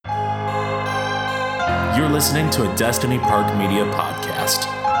You're listening to a Destiny Park Media podcast.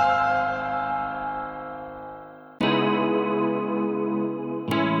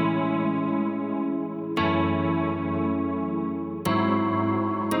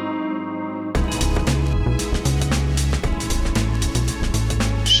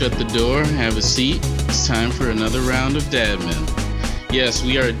 Shut the door, have a seat. It's time for another round of Dadmen. Yes,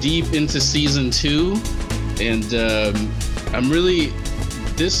 we are deep into season 2, and I'm really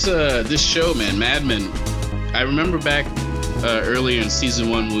this show, man, Mad Men. I remember back earlier in season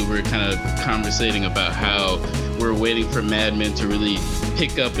 1, we were kind of conversating about how we're waiting for Mad Men to really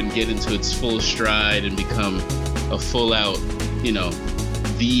pick up and get into its full stride and become a full-out,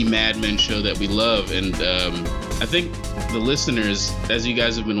 the Mad Men show that we love. And I think the listeners, as you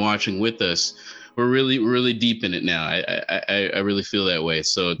guys have been watching with us, we're really deep in it now. I really feel that way.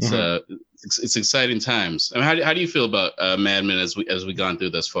 So it's exciting times. I mean, how do you feel about Mad Men as we gone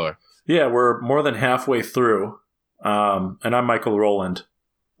through thus far? Yeah, we're more than halfway through. And I'm Michael Rowland.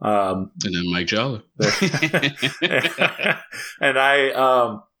 And I'm Mike Jolla. And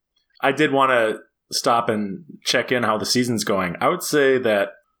I did want to stop and check in how the season's going. I would say that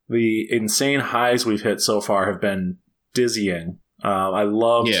the insane highs we've hit so far have been dizzying. I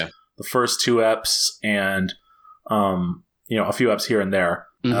loved the first 2 eps and a few eps here and there.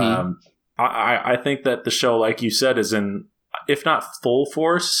 Mm-hmm. I think that the show, like you said, is in, if not full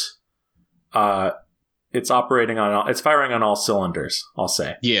force, it's firing on all cylinders, I'll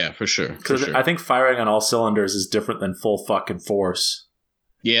say. Yeah, for sure. Because I think firing on all cylinders is different than full fucking force.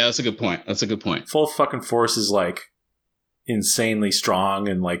 Yeah, that's a good point. Full fucking force is like insanely strong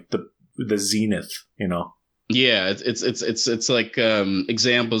and like the zenith, Yeah, it's like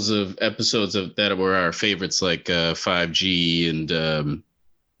examples of episodes that were our favorites, like 5G and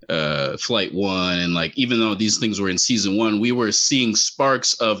Flight 1, and like even though these things were in season 1, we were seeing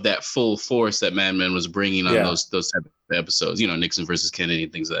sparks of that full force that Mad Men was bringing on those type of episodes. Nixon versus Kennedy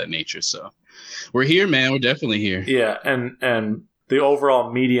and things of that nature. So we're here, man. We're definitely here. Yeah, and the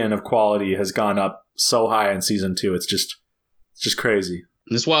overall median of quality has gone up so high in season 2. It's just crazy.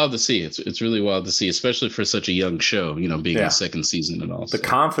 It's wild to see. It's really wild to see, especially for such a young show, being in the second season and all. The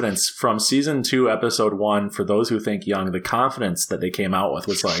confidence from season 2, episode 1, for those who think young, the confidence that they came out with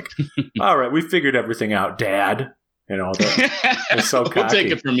was like, all right, we figured everything out, Dad. They're so cocky. We'll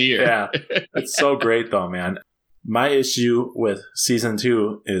take it from here. Yeah. It's so great, though, man. My issue with season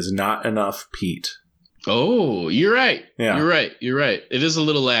 2 is not enough Pete. Oh, you're right. Yeah. You're right. It is a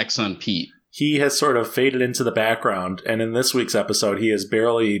little lax on Pete. He has sort of faded into the background, and in this week's episode, he is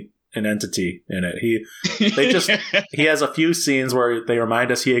barely an entity in it. He has a few scenes where they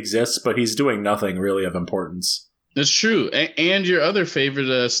remind us he exists, but he's doing nothing really of importance. That's true. And your other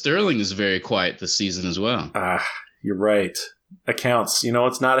favorite, Sterling, is very quiet this season as well. You're right. Accounts.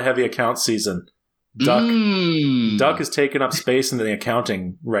 It's not a heavy accounts season. Duck is taking up space in the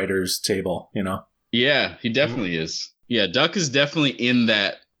accounting writers table, Yeah, he definitely is. Yeah, Duck is definitely in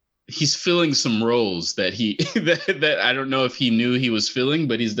that. He's filling some roles that that I don't know if he knew he was filling,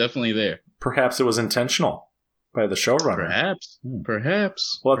 but he's definitely there. Perhaps it was intentional by the showrunner.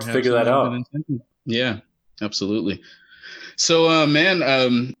 Perhaps. We'll have to figure that out. Yeah, absolutely. So,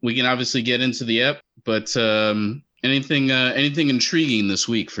 man, we can obviously get into the ep, but anything intriguing this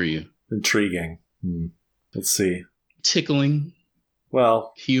week for you? Intriguing. Let's see. Tickling.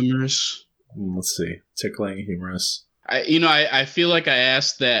 Well, humorous. Let's see. Tickling, humorous. I feel like I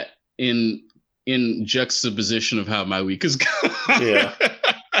asked that in juxtaposition of how my week is going. Yeah.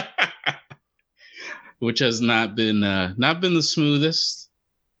 Which has not been the smoothest.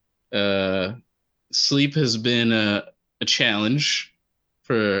 Sleep has been a challenge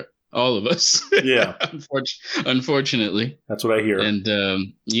for all of us. Yeah. Unfortunately. That's what I hear. And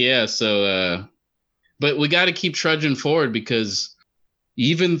but we got to keep trudging forward, because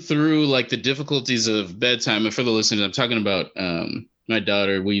even through like the difficulties of bedtime, and for the listeners, I'm talking about my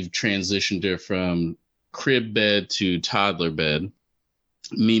daughter. We've transitioned her from crib bed to toddler bed,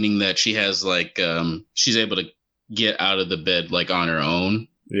 meaning that she has like she's able to get out of the bed like on her own.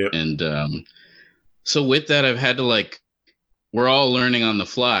 Yep. And so with that, I've had to we're all learning on the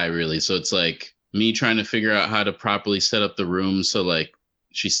fly, really. So it's like me trying to figure out how to properly set up the room so like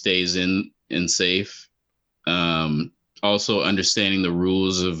she stays in safe. Also understanding the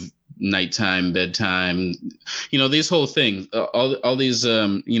rules of nighttime, bedtime, these whole things, all these,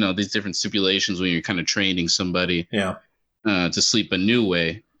 these different stipulations when you're kind of training somebody to sleep a new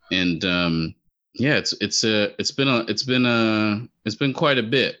way. And it's been quite a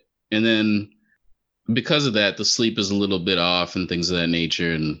bit. And then because of that, the sleep is a little bit off and things of that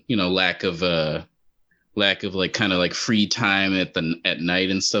nature, and lack of like kind of like free time at night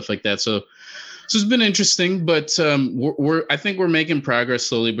and stuff like that. So So it's been interesting, but I think we're making progress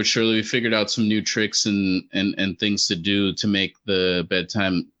slowly but surely. We figured out some new tricks and things to do to make the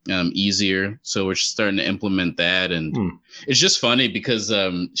bedtime easier. So we're starting to implement that, and it's just funny because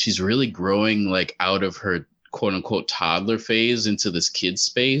she's really growing like out of her quote unquote toddler phase into this kid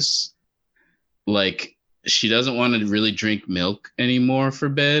space. Like she doesn't want to really drink milk anymore for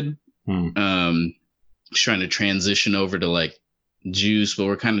bed. She's trying to transition over to like juice, but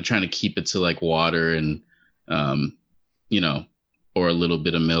we're kind of trying to keep it to like water and or a little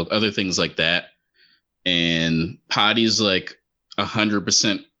bit of milk, other things like that. And potty's like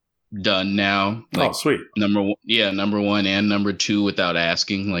 100% done now. Like, oh, sweet. Number one and number two without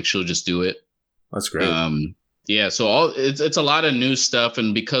asking. Like she'll just do it. That's great. So it's a lot of new stuff,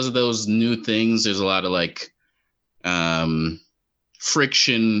 and because of those new things, there's a lot of like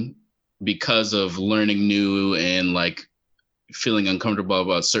friction because of learning new and like feeling uncomfortable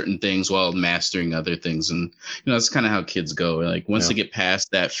about certain things while mastering other things. And that's kind of how kids go. Like once they get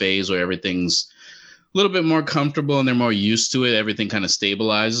past that phase where everything's a little bit more comfortable and they're more used to it, everything kind of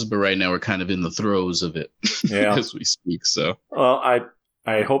stabilizes. But right now we're kind of in the throes of it as we speak. So well,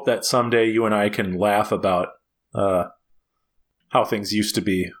 I hope that someday you and I can laugh about how things used to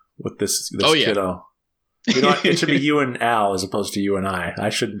be with this kiddo. It should be you and Al as opposed to you and I. I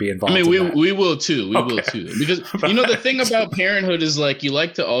shouldn't be involved. I mean, we will too. We will too. Because the thing about parenthood is like you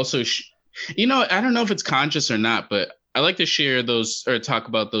like to also, I don't know if it's conscious or not, but I like to share those or talk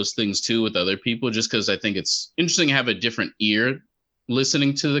about those things too with other people, just because I think it's interesting to have a different ear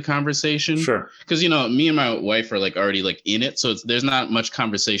listening to the conversation. Sure. Because me and my wife are like already like in it, so there's not much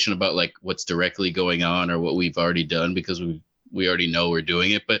conversation about like what's directly going on or what we've already done because we already know we're doing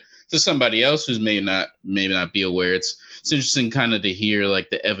it, but to somebody else who's maybe not be aware, it's interesting kind of to hear like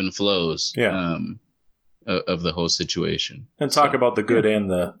the ebb and flows of the whole situation and talk about the good and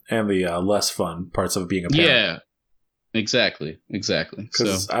the less fun parts of being a parent. Yeah, exactly.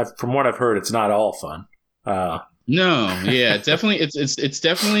 Because from what I've heard, it's not all fun. Definitely, it's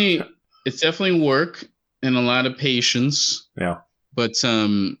definitely work and a lot of patience. Yeah, but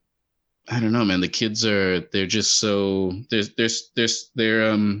I don't know, man. The kids they're just so they're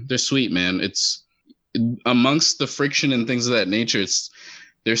sweet, man. It's amongst the friction and things of that nature.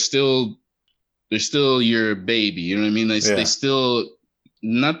 They're still your baby. You know what I mean? They still,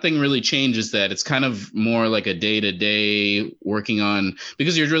 nothing really changes that. It's kind of more like a day to day working on,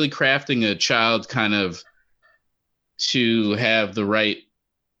 because you're really crafting a child kind of to have the right,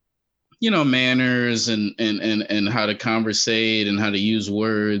 manners and how to conversate and how to use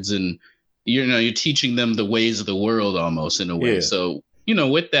words, and you're teaching them the ways of the world almost in a way. So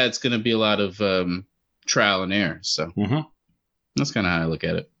with that, it's going to be a lot of trial and error. So that's kind of how I look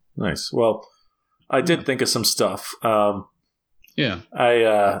at it. Nice. Well, I did think of some stuff. I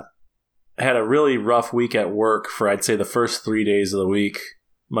had a really rough week at work for, I'd say, the first 3 days of the week,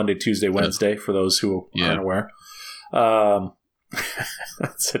 Monday, Tuesday, Wednesday, for those who aren't aware.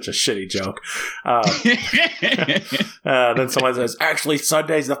 That's such a shitty joke. Then someone says, actually,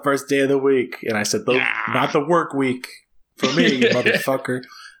 Sunday's the first day of the week. And I said, not the work week for me, you motherfucker.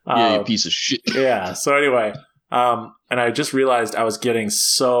 You piece of shit. Yeah. So anyway, and I just realized I was getting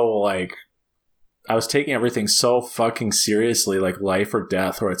so I was taking everything so fucking seriously, like life or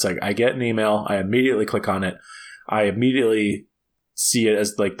death, where it's like I get an email, I immediately click on it, I immediately see it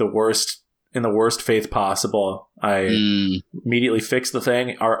as like the worst, in the worst faith possible. I immediately fix the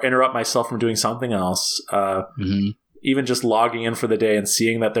thing or interrupt myself from doing something else. Even just logging in for the day and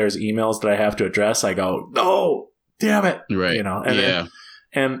seeing that there's emails that I have to address, I go, no, damn it. Right.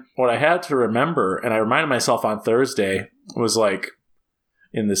 And what I had to remember, and I reminded myself on Thursday, was like,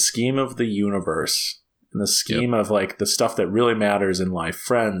 in the scheme of the universe, in the scheme of like the stuff that really matters in life,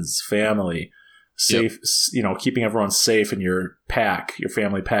 friends, family, safe, keeping everyone safe in your pack, your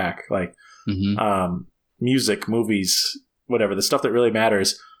family pack, like music, movies, whatever, the stuff that really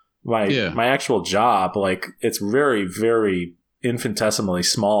matters. My actual job, like, it's very, very infinitesimally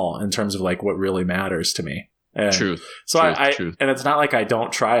small in terms of like what really matters to me. And Truth. So Truth. And it's not like I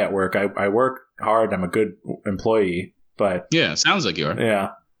don't try at work. I work hard. I'm a good employee. But yeah, sounds like you are. Yeah.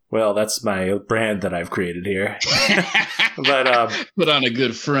 Well, that's my brand that I've created here. But put on a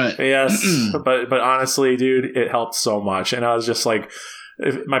good front. Yes. but honestly, dude, it helped so much. And I was just like,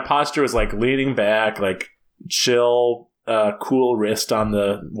 my posture was like leaning back, like chill, cool wrist on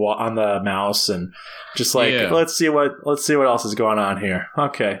the mouse, and just like let's see what else is going on here.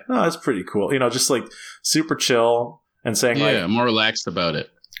 Okay. Oh, that's pretty cool. Just like super chill and saying like more relaxed about it.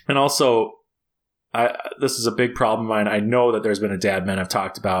 And also, this is a big problem of mine. I know that there's been a Dad Men I've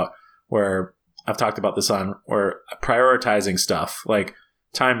talked about where I've talked about this on, where prioritizing stuff like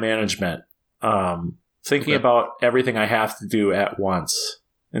time management, thinking about everything I have to do at once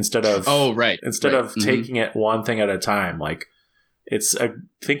instead of taking it one thing at a time. Like it's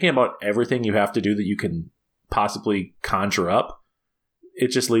thinking about everything you have to do that you can possibly conjure up. It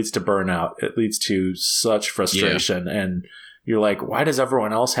just leads to burnout. It leads to such frustration. And you're like, why does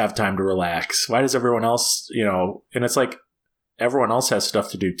everyone else have time to relax? Why does everyone else, and it's like everyone else has stuff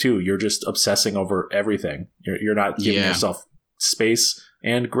to do too. You're just obsessing over everything. You're not giving yourself space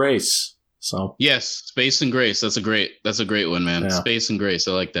and grace. So yes, space and grace. That's a great one, man. Yeah. Space and grace.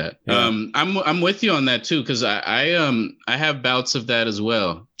 I like that. Yeah. I'm with you on that too, because I have bouts of that as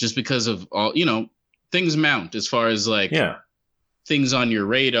well, just because of all things mount as far as like things on your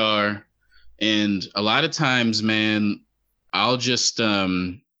radar, and a lot of times, man, I'll just I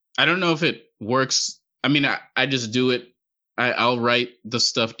don't know if it works. I mean, I just do it. I'll write the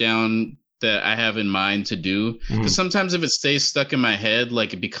stuff down that I have in mind to do. Because sometimes if it stays stuck in my head,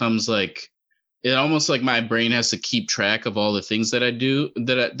 like it becomes like it almost like my brain has to keep track of all the things that I do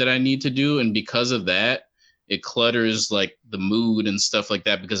that I need to do, and because of that, it clutters like the mood and stuff like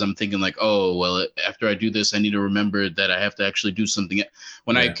that. Because I'm thinking like, oh well, after I do this, I need to remember that I have to actually do something.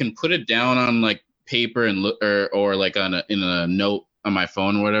 When I can put it down on like paper and look or like in a note on my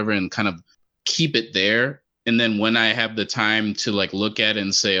phone or whatever, and kind of keep it there. And then when I have the time to like look at it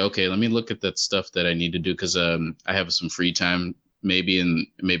and say, okay, let me look at that stuff that I need to do, because I have some free time maybe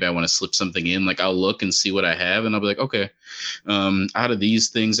I want to slip something in. Like I'll look and see what I have, and I'll be like, okay, out of these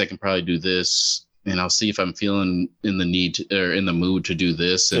things, I can probably do this, and I'll see if I'm feeling in the need or in the mood to do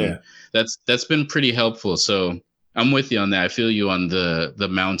this. And that's been pretty helpful. So I'm with you on that. I feel you on the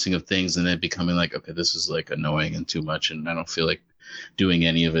mounting of things and then becoming like, okay, this is like annoying and too much, and I don't feel like doing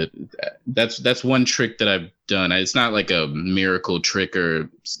any of it. That's one trick that I've done. It's not like a miracle trick, or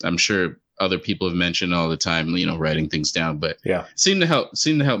I'm sure other people have mentioned all the time, writing things down, but seem to help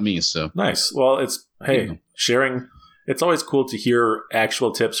me. So nice. Well, sharing. It's always cool to hear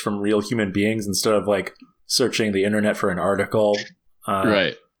actual tips from real human beings instead of like searching the internet for an article.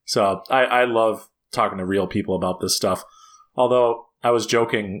 Right. So I love talking to real people about this stuff. Although I was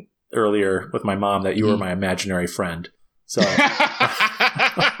joking earlier with my mom that you were my imaginary friend. So,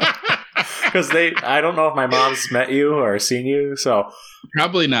 because I don't know if my mom's met you or seen you, so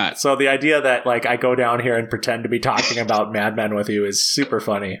probably not. So the idea that like I go down here and pretend to be talking about Mad Men with you is super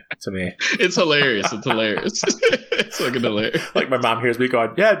funny to me. It's hilarious. It's fucking hilarious. Like my mom hears me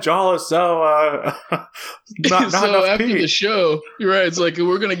going, "Yeah, Joel is so not so enough after pee." The show, you're right. It's like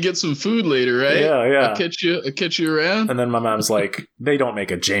we're gonna get some food later, right? Yeah. I'll catch you around. And then my mom's like, "They don't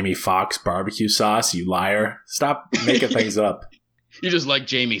make a Jamie Foxx barbecue sauce, you liar! Stop making things up." You just like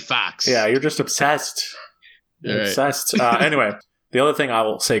Jamie Foxx. Yeah, you're just obsessed. You're obsessed. Anyway, the other thing I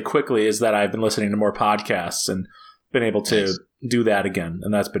will say quickly is that I've been listening to more podcasts and been able to do that again,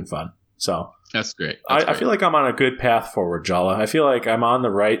 and that's been fun. So that's great. I feel like I'm on a good path forward, Jala. I feel like I'm on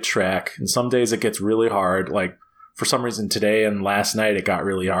the right track, and some days it gets really hard. Like for some reason today and last night it got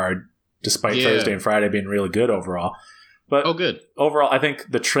really hard, despite Thursday and Friday being really good overall. But good. Overall, I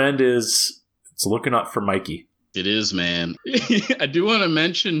think the trend is it's looking up for Mikey. It is, man. I do want to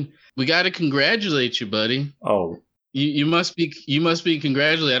mention we got to congratulate you, buddy. Oh, you must be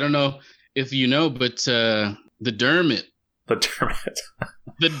congratulated. I don't know if you know, but the Dermot.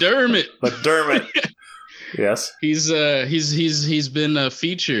 Yes. He's been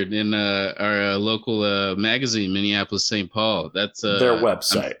featured in our local magazine, Minneapolis St. Paul. That's their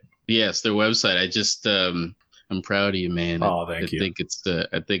website. Yes, their website. I just I'm proud of you, man. Oh, thank you. I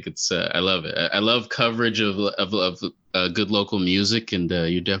think it's I love it. I love coverage of good local music, and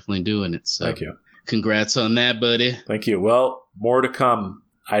you're definitely doing it. So thank you. Congrats on that, buddy. Thank you. Well, more to come.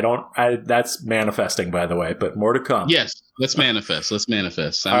 That's manifesting, by the way, but more to come. Yes, let's manifest.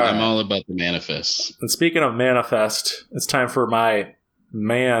 I'm all about the manifest. And speaking of manifest, it's time for my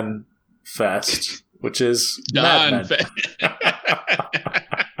man fest, which is Mad Men.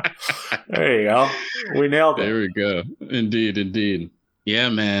 There you go. We nailed it. There we go. Indeed. Yeah,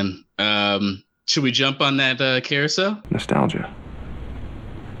 man. Should we jump on that carousel? Nostalgia.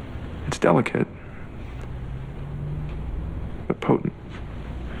 It's delicate, but potent.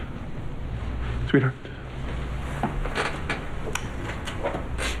 Sweetheart.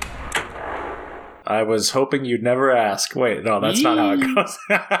 I was hoping you'd never ask. Wait, no, that's not how it goes.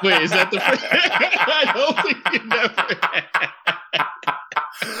 Wait, is that the first? I don't think you never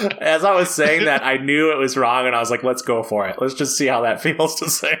As I was saying that, I knew it was wrong, and I was like, let's go for it. Let's just see how that feels to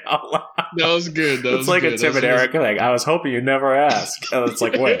say out loud. That was good. It's like a Tim and Eric thing. I was hoping you'd never ask. And it's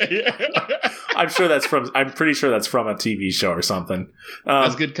like, wait. I'm pretty sure that's from a TV show or something.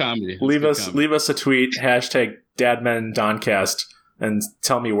 That's good comedy. Leave us a tweet, #DadmenDoncast, and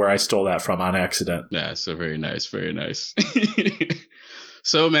tell me where I stole that from on accident. Yeah, so very nice, very nice.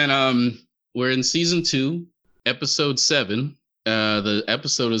 So, man, we're in season 2, episode 7. The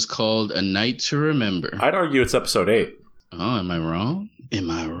episode is called A Night to Remember. I'd argue it's episode 8. Oh, am I wrong? Am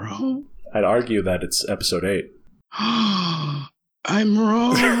I wrong? I'd argue that it's episode 8. I'm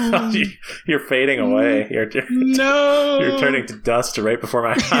wrong. You're fading away. No. You're turning to dust right before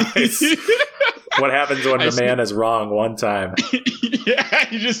my eyes. What happens when the man is wrong one time? Yeah,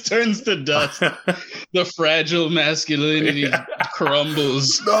 he just turns to dust. The fragile masculinity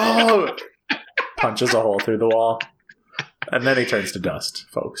crumbles. No! Punches a hole through the wall. And then he turns to dust,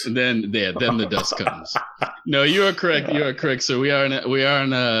 folks. Then the dust comes. No, you are correct. You are correct. So we are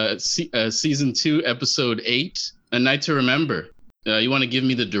in season 2, episode 8, A Night to Remember. You want to give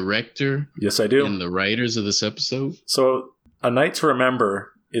me the director? Yes, I do. And the writers of this episode? So, A Night to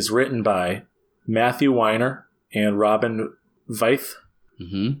Remember is written by Matthew Weiner and Robin Veith.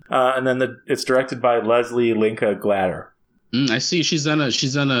 Mm-hmm. And then it's directed by Leslie Linka Glatter. I see. She's done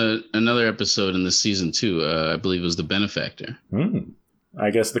another episode in this season too. I believe it was The Benefactor.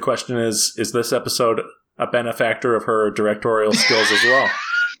 I guess the question is this episode a benefactor of her directorial skills as well?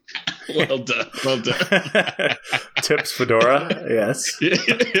 Well done. Well done. Tips, Fedora. Yes.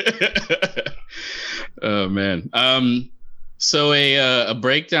 Oh man. So a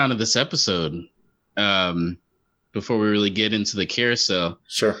breakdown of this episode. Before we really get into the carousel.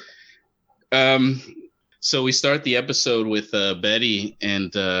 Sure. So we start the episode with Betty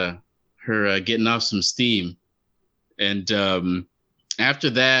and her getting off some steam. And after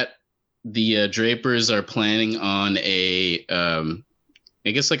that, the Drapers are planning on I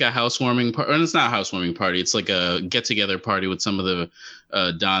guess like a housewarming party. It's not a housewarming party. It's like a get-together party with some of the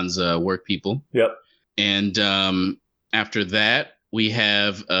Don's work people. Yep. And after that, we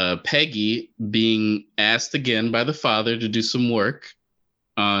have Peggy being asked again by the father to do some work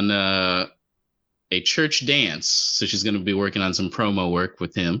on a church dance. So she's going to be working on some promo work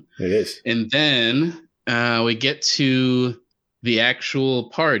with him. It is. And then we get to the actual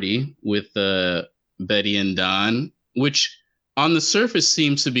party with Betty and Don, which on the surface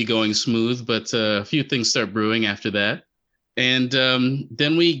seems to be going smooth, but a few things start brewing after that. And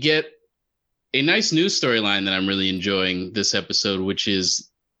then we get a nice news storyline that I'm really enjoying this episode, which is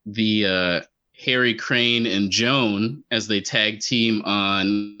the Harry Crane and Joan as they tag team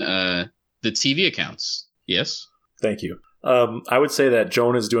on the TV accounts. Yes? Thank you. I would say that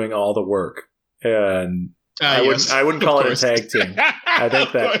Joan is doing all the work, and I wouldn't call it a tag team. I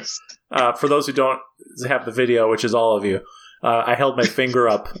think that for those who don't have the video, which is all of you, I held my finger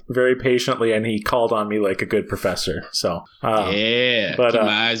up very patiently, and he called on me like a good professor. So yeah, but keep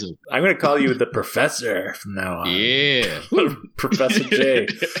my eyes open. I'm going to call you the professor from now on. Yeah, Professor J.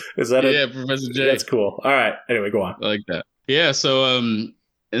 Is that it? Yeah, Professor J. That's cool. All right. Anyway, go on. I like that. Yeah. So and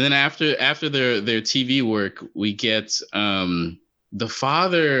then after their TV work, we get the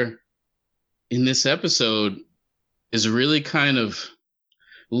father in this episode is really kind of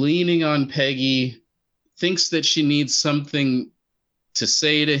leaning on Peggy. Thinks that she needs something to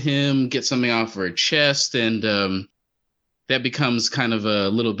say to him, get something off her chest, and that becomes kind of a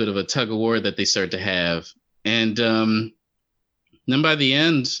little bit of a tug of war that they start to have. And then by the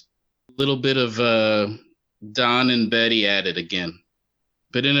end, a little bit of Don and Betty at it again,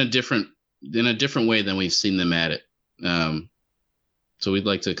 but in a different way than we've seen them at it. So we'd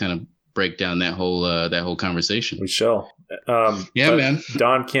like to kind of break down that whole conversation. We shall. Yeah, man.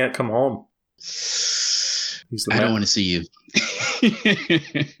 Don can't come home. I don't want to see you.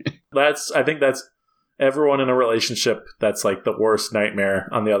 I think that's everyone in a relationship. That's like the worst nightmare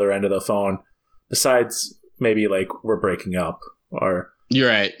on the other end of the phone. Besides, maybe like we're breaking up, or you're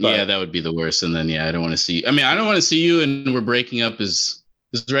right. Yeah, that would be the worst. And then I don't want to see. I mean, I don't want to see you, and we're breaking up is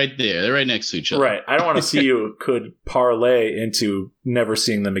right there. They're right next to each other. Right. I don't want to see you could parlay into never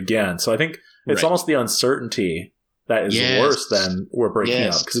seeing them again. So I think it's almost the uncertainty that is worse than we're breaking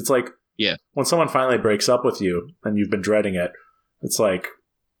up, because it's like. Yeah. When someone finally breaks up with you and you've been dreading it, it's like,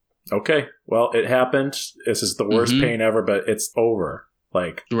 okay, well, it happened. This is the worst pain ever, but it's over.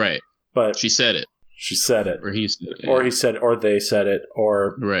 Like, right. But she said it. She said it. Or he said it. Or he said, or they said it,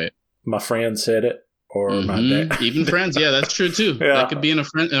 or my friend said it, or my dad. Even friends. Yeah, that's true too. Yeah. That could be in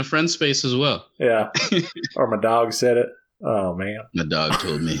a friend space as well. Yeah. Or my dog said it. Oh, man. My dog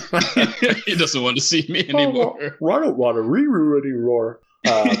told me. He doesn't want to see me anymore. I don't want to reroute anymore.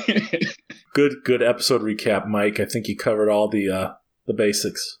 Good episode recap, Mike. I think you covered all the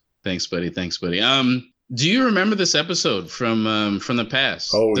basics. Thanks, buddy. Do you remember this episode from the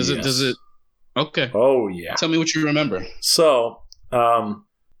past? Does it? Okay. Oh yeah. Tell me what you remember. So,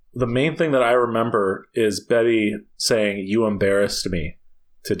 the main thing that I remember is Betty saying, "You embarrassed me,"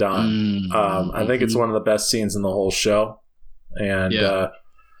 to Don. I think it's one of the best scenes in the whole show. And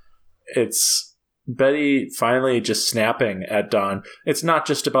it's Betty finally just snapping at Don. It's not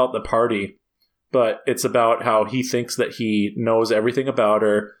just about the party, but it's about how he thinks that he knows everything about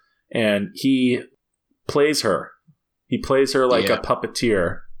her, and he plays her. He plays her like a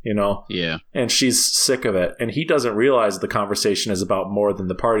puppeteer, you know? Yeah. And she's sick of it. And he doesn't realize the conversation is about more than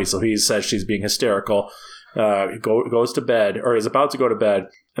the party. So he says she's being hysterical, goes to bed, or is about to go to bed,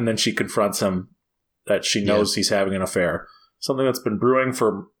 and then she confronts him that she knows he's having an affair. Something that's been brewing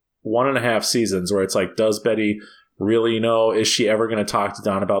for 1.5 seasons, where it's like, does Betty really know? Is she ever going to talk to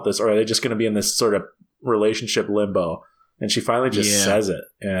Don about this? Or are they just going to be in this sort of relationship limbo? And she finally just says it.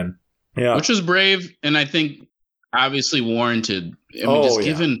 And which was brave, and I think obviously warranted. I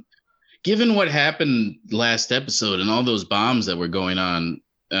mean, given what happened last episode and all those bombs that were going on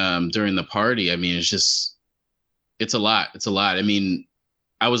during the party, I mean, it's a lot. It's a lot. I mean,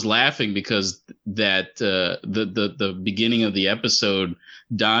 I was laughing because that the beginning of the episode,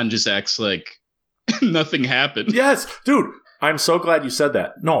 Don just acts like nothing happened. Yes, dude. I'm so glad you said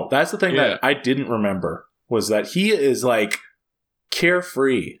that. No, that's the thing that I didn't remember, was that he is like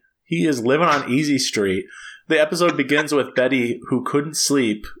carefree. He is living on Easy Street. The episode begins with Betty, who couldn't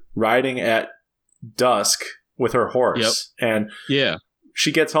sleep, riding at dusk with her horse. Yep. And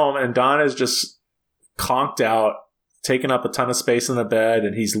she gets home, and Don is just conked out, taking up a ton of space in the bed,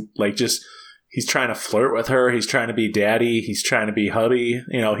 and he's like he's trying to flirt with her. He's trying to be daddy. He's trying to be hubby.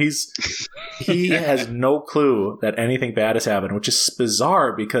 You know, he has no clue that anything bad has happened, which is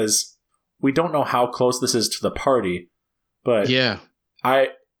bizarre because we don't know how close this is to the party. But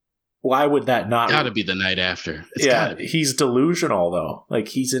why would that not? Gotta be the night after. He's delusional though. Like,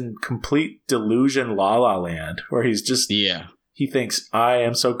 he's in complete delusion, la la land, where he's just he thinks, I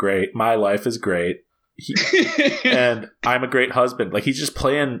am so great. My life is great. And I'm a great husband. Like, he's just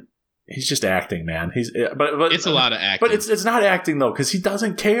playing. He's just acting, man. But it's a lot of acting. But it's not acting though, because he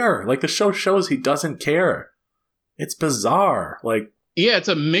doesn't care. Like, the show shows he doesn't care. It's bizarre. Like, it's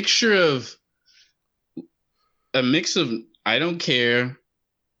a mix of I don't care.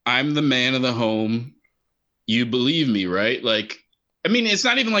 I'm the man of the home. You believe me, right? Like, I mean, it's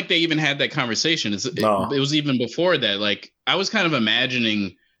not even like they even had that conversation. It was even before that. Like, I was kind of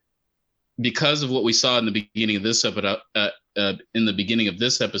imagining, because of what we saw in the beginning of this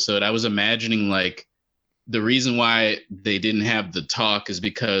episode, I was imagining like the reason why they didn't have the talk is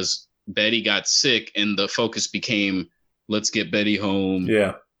because Betty got sick, and the focus became, let's get Betty home.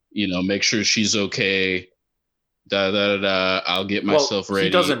 Yeah, you know, make sure she's okay. I'll get myself ready.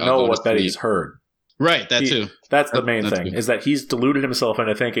 He doesn't know what Betty's heard. Right, that too. That's the main thing, is that he's deluded himself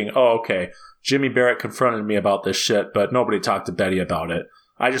into thinking, oh, okay, Jimmy Barrett confronted me about this shit, but nobody talked to Betty about it.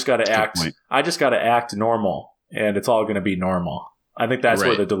 I just got to act normal, and it's all going to be normal. I think that's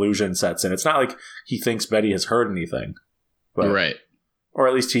where the delusion sets in. It's not like he thinks Betty has heard anything. But, or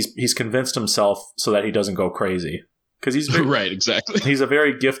at least he's convinced himself so that he doesn't go crazy. Because he's exactly. He's a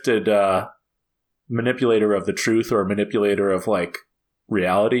very gifted manipulator of the truth, or a manipulator of like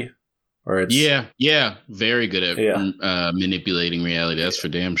reality. Or it's very good at manipulating reality. That's for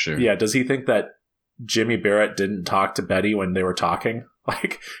damn sure. Yeah, does he think that Jimmy Barrett didn't talk to Betty when they were talking,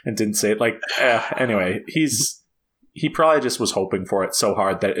 like, and didn't say it? Like, anyway, he probably just was hoping for it so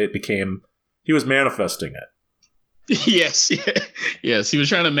hard that it became, he was manifesting it. Yes, he was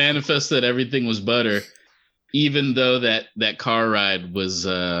trying to manifest that everything was butter, even though that car ride was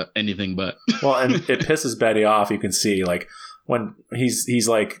anything but. Well, and it pisses Betty off. You can see, like, when he's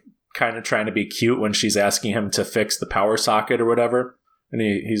like kind of trying to be cute when she's asking him to fix the power socket or whatever, and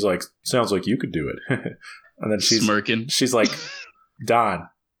he's like, sounds like you could do it. And then she's smirking. She's like, Don,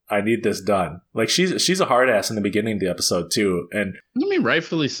 I need this done. Like, she's a hard ass in the beginning of the episode too, and I mean,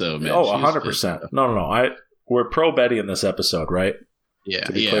 rightfully so, man. Oh, 100%. No. We're pro Betty in this episode, right? Yeah.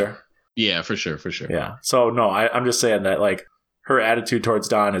 To be clear. Yeah, for sure. Yeah. So no, I'm just saying that, like, her attitude towards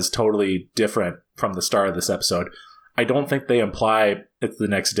Don is totally different from the start of this episode. I don't think they imply it's the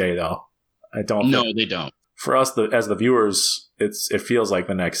next day, though. I don't. No, they don't. For us, as the viewers, it feels like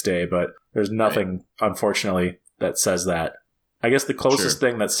the next day, but there's nothing, unfortunately, that says that. I guess the closest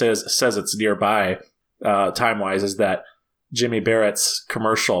thing that says it's nearby, time-wise, is that Jimmy Barrett's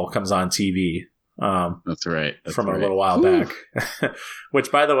commercial comes on TV. That's right. From a little while back. Which,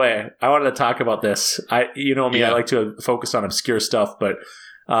 by the way, I wanted to talk about this. You know me, I like to focus on obscure stuff, but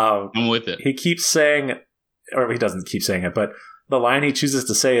I'm with it. He keeps saying, or he doesn't keep saying it, but the line he chooses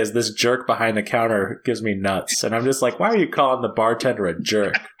to say is, "This jerk behind the counter gives me nuts." And I'm just like, why are you calling the bartender a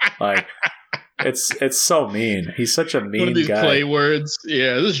jerk? Like, It's so mean. He's such a mean One of these guy. play words.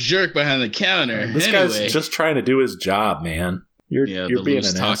 Yeah, this jerk behind the counter. This anyway. guy's just trying to do his job, man. You're being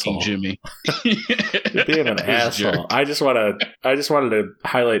an talking asshole. Jimmy. You're being an This asshole. jerk. I just wanted to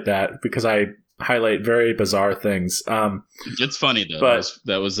highlight that because I highlight very bizarre things. It's funny though. But-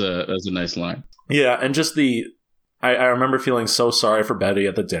 that was a nice line. Yeah, and just I remember feeling so sorry for Betty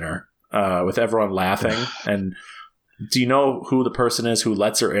at the dinner, with everyone laughing. And do you know who the person is who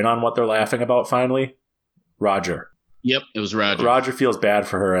lets her in on what they're laughing about finally? Roger. Yep, it was Roger. Roger feels bad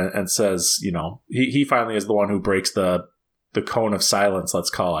for her and says, he finally is the one who breaks the cone of silence, let's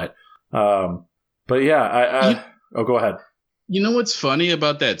call it. But yeah, go ahead. You know what's funny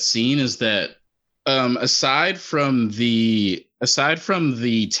about that scene is that aside from the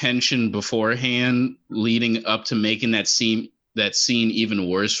tension beforehand leading up to making that scene even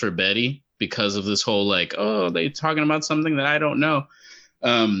worse for Betty because of this whole like, oh, they talking about something that I don't know.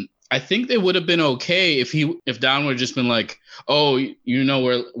 I think they would have been okay if Don would have just been like, oh,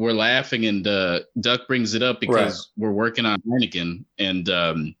 we're laughing and Duck brings it up because we're working on Heineken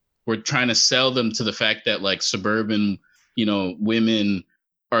and we're trying to sell them to the fact that like suburban, women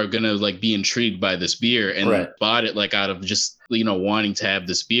are gonna like be intrigued by this beer and bought it like out of just wanting to have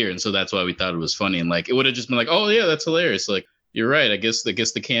this beer, and so that's why we thought it was funny. And like it would have just been like, oh yeah, that's hilarious. Like you're right. I guess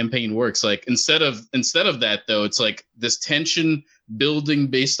the campaign works. Like instead of that though, it's like this tension building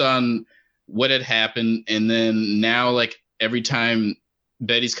based on what had happened, and then now like every time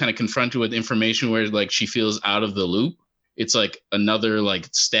Betty's kind of confronted with information where like she feels out of the loop, it's like another like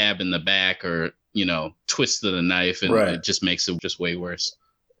stab in the back or twist of the knife, and it just makes it just way worse.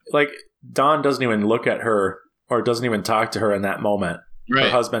 Like Don doesn't even look at her or doesn't even talk to her in that moment. Right. Her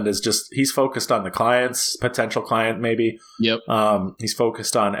husband is he's focused on the potential client maybe. Yep. He's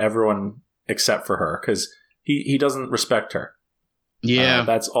focused on everyone except for her because he doesn't respect her. Yeah.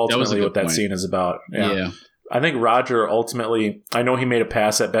 That's ultimately what that scene is about. Yeah. I think Roger ultimately, I know he made a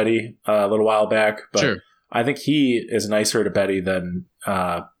pass at Betty a little while back, but sure. I think he is nicer to Betty than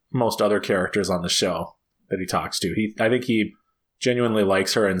most other characters on the show that he talks to. I think he genuinely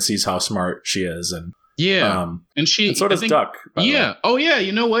likes her and sees how smart she is, and and so does Duck. Yeah. Oh yeah.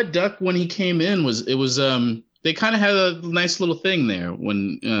 You know what? Duck, when he came in, they kind of had a nice little thing there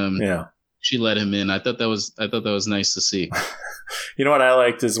when she let him in. I thought that was nice to see. You know what I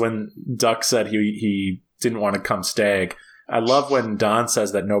liked is when Duck said he didn't want to come stag. I love when Don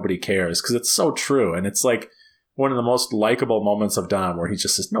says that nobody cares because it's so true, and it's like one of the most likable moments of Don where he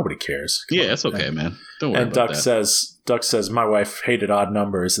just says nobody cares. Come on. That's okay, man. Don't worry and about Duck says my wife hated odd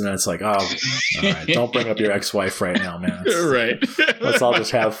numbers, and then it's like, oh, all right, don't bring up your ex-wife right now, man. Right. Let's all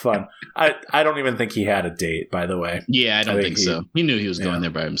just have fun. I don't even think he had a date, by the way. Yeah, I don't think so. He knew he was going there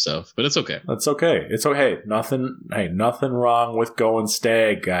by himself, but it's okay. That's okay. It's okay. Nothing wrong with going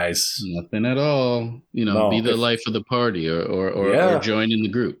stag, guys. Nothing at all. be the life of the party or join in the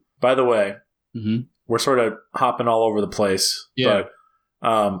group. By the way, mm-hmm. We're sort of hopping all over the place. Yeah.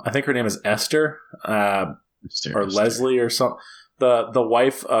 But I think her name is Esther, or Leslie or something. The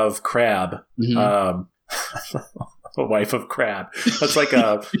wife of Crab. Mm-hmm. The wife of Crab. That's like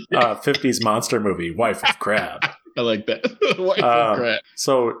a 50s monster movie. Wife of Crab. I like that. Wife of Crab.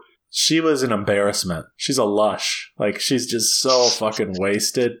 So she was an embarrassment. She's a lush. Like she's just so fucking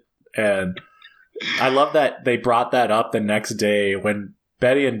wasted. And I love that they brought that up the next day when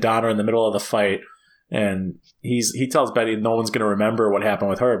Betty and Don are in the middle of the fight. And he tells Betty no one's going to remember what happened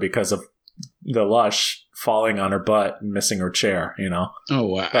with her because of the lush falling on her butt and missing her chair, Oh,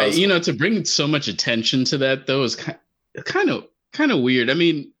 wow. To bring so much attention to that, though, is kind of weird. I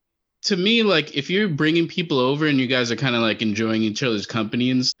mean, to me, like, if you're bringing people over and you guys are kind of, like, enjoying each other's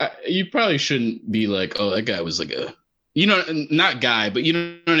company, and you probably shouldn't be like, oh, that guy was like a... not guy, but you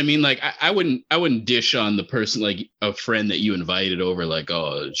know what I mean? Like, I wouldn't dish on the person, like a friend that you invited over, like,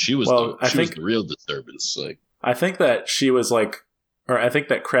 oh, she was the real disturbance. Like, I think that she was like, or I think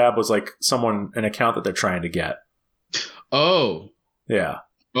that Crab was like an account that they're trying to get. Oh. Yeah.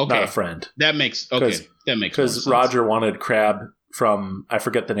 Okay. Not a friend. That makes sense. Because Roger wanted Crab from, I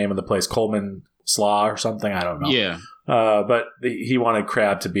forget the name of the place, Coleman Slaw or something. I don't know. Yeah. But he wanted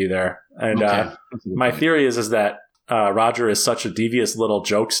Crab to be there. And my theory is that Roger is such a devious little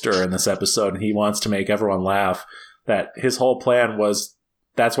jokester in this episode, and he wants to make everyone laugh, that his whole plan was,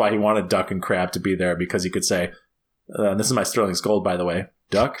 that's why he wanted Duck and Crab to be there, because he could say, this is my Sterling's Gold, by the way,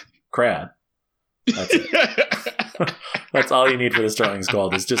 Duck, Crab. That's it. That's all you need for the Sterling's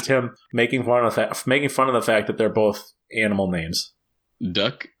Gold, is just him making fun of the fact that they're both animal names.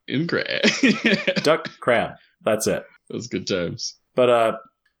 Duck and Crab. Duck, Crab. That's it. Those good times. But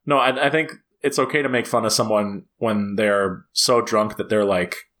no, I think it's okay to make fun of someone when they're so drunk that they're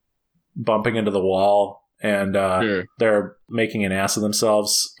like bumping into the wall and Sure. they're making an ass of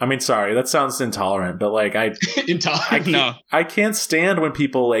themselves. I mean, sorry, that sounds intolerant, but like No. I can't stand when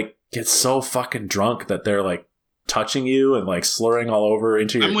people like get so fucking drunk that they're like touching you and like slurring all over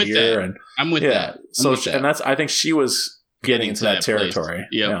into your I'm with ear. that. And I'm with that. So and that's, I think she was getting into that territory.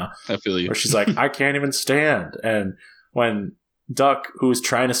 Yeah, I feel you. Where she's like, I can't even stand. And when Duck, who's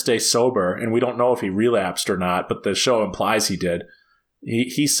trying to stay sober, and we don't know if he relapsed or not, but the show implies he did.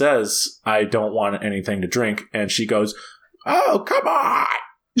 He says, I don't want anything to drink. And she goes, oh, come on.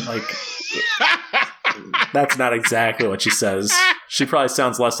 Like, that's not exactly what she says. She probably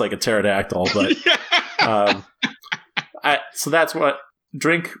sounds less like a pterodactyl, but so that's what,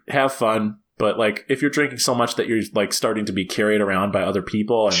 drink, have fun. But like, if you're drinking so much that you're like starting to be carried around by other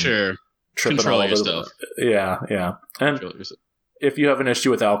people and sure, tripping control all over yourself. Yeah. And if you have an issue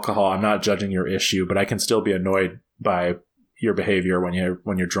with alcohol, I'm not judging your issue, but I can still be annoyed by your behavior when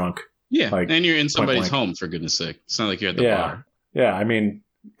you're drunk. Yeah, like, and you're in somebody's home, for goodness sake. It's not like you're at the bar. Yeah, I mean,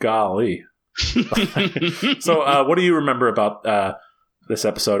 golly. So, what do you remember about this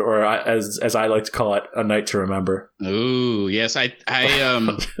episode, or as I like to call it, A Night to Remember? Ooh, yes, I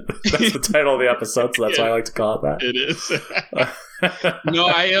That's the title of the episode, so that's why I like to call it that. It is.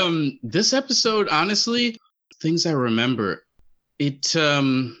 No, this episode, honestly, things I remember, it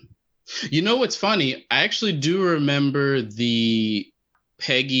you know what's funny? I actually do remember the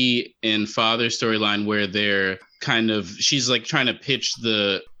Peggy and Father storyline where they're she's like trying to pitch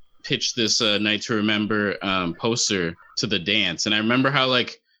this Night to Remember poster to the dance. And I remember how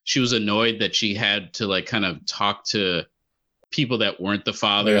like she was annoyed that she had to like kind of talk to people that weren't the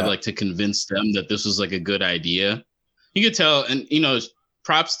father, like to convince them that this was like a good idea. You could tell, and you know,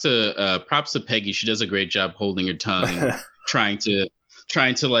 props to Peggy. She does a great job holding her tongue and trying to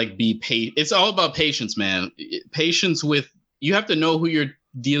like be it's all about patience, man. Patience with, you have to know who you're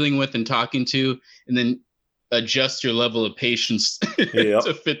dealing with and talking to, and then adjust your level of patience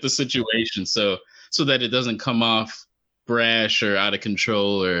to fit the situation, so that it doesn't come off brash or out of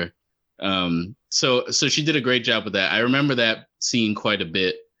control, or so she did a great job with that. I remember that scene quite a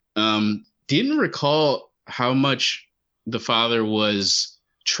bit. Didn't recall how much the father was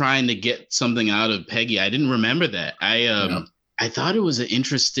trying to get something out of Peggy. I didn't remember that. I thought it was an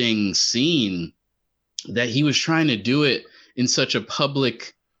interesting scene that he was trying to do it in such a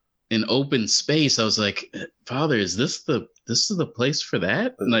public and open space. I was like, Father, is this the place for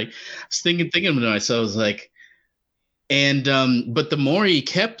that? And like, I was thinking to myself, I was like, and but the more he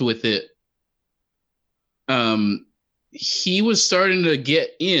kept with it, he was starting to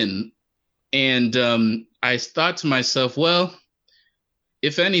get in, and I thought to myself, well,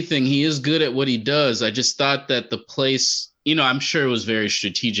 if anything, he is good at what he does. I just thought that the place, you know, I'm sure it was very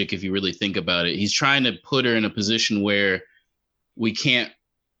strategic if you really think about it. He's trying to put her in a position where we can't,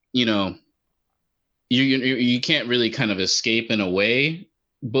 you know, you can't really kind of escape in a way,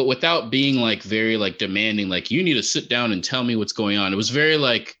 but without being like very like demanding, like you need to sit down and tell me what's going on. It was very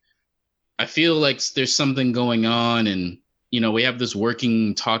like, I feel like there's something going on, and you know, we have this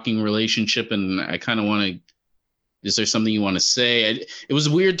talking relationship, and I kind of want to, is there something you want to say? It was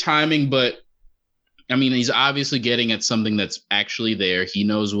weird timing, but I mean, he's obviously getting at something that's actually there. He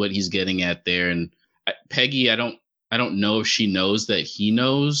knows what he's getting at there. And Peggy, I don't know if she knows that he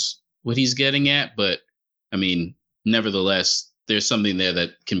knows what he's getting at, but I mean, nevertheless, there's something there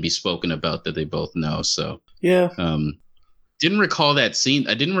that can be spoken about that they both know. So yeah. Didn't recall that scene.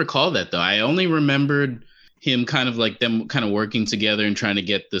 I didn't recall that though. I only remembered him kind of like them kind of working together and trying to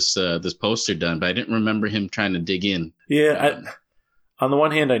get this poster done, but I didn't remember him trying to dig in. Yeah. On the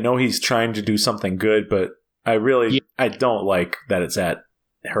one hand, I know he's trying to do something good, but I don't like that it's at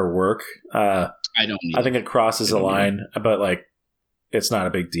her work. I don't either. I think it crosses a line, but like, it's not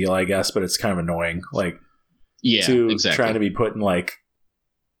a big deal, I guess, but it's kind of annoying. Like, trying to be putting like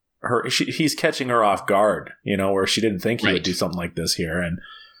he's catching her off guard, you know, where she didn't think he would do something like this here. And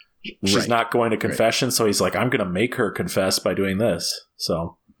she's not going to confession. So he's like, I'm going to make her confess by doing this.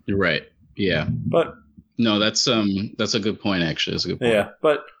 So, right. Yeah. But no, that's a good point. Actually, that's a good point. Yeah.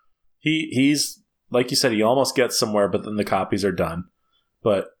 But he's like you said, he almost gets somewhere, but then the copies are done.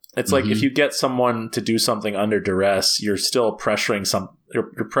 But it's like, if you get someone to do something under duress, you're still pressuring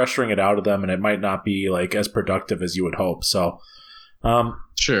you're pressuring it out of them, and it might not be like as productive as you would hope. So,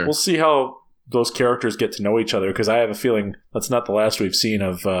 sure, we'll see how those characters get to know each other, because I have a feeling that's not the last we've seen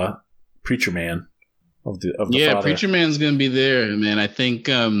of Preacher Man. Of the father. Preacher Man's gonna be there, man. I think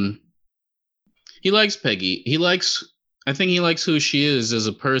he likes Peggy. I think he likes who she is as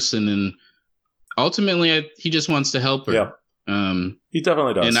a person, and ultimately, he just wants to help her. Yeah. He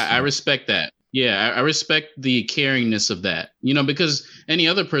definitely does. And I respect that. Yeah, I respect the caringness of that. Because any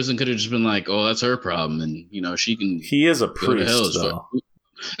other person could have just been like, "Oh, that's her problem," and she can He is a go to hell. priest, though.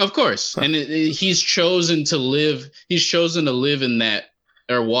 Of course, and he's chosen to live. He's chosen to live in that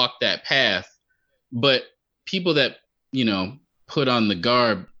or walk that path. But people that put on the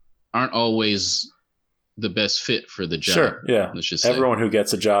garb aren't always the best fit for the job. Sure, yeah. Let's just say. Everyone who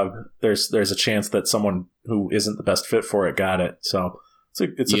gets a job, there's a chance that someone who isn't the best fit for it got it. So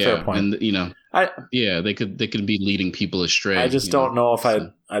it's a fair point. And they could be leading people astray. I just don't know if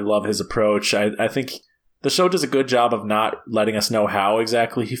I love his approach. I think the show does a good job of not letting us know how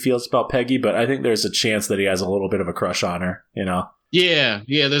exactly he feels about Peggy, but I think there's a chance that he has a little bit of a crush on her. Yeah.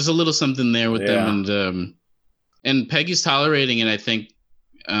 There's a little something there with them, and Peggy's tolerating it. I think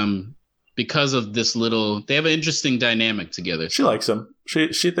because of this they have an interesting dynamic together. She likes him.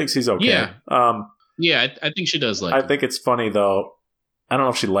 She thinks he's okay. Yeah. I think she does like him. I think it's funny though. I don't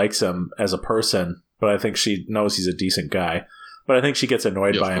know if she likes him as a person, but I think she knows he's a decent guy. But I think she gets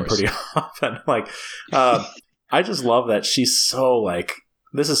annoyed by him pretty often. I just love that she's so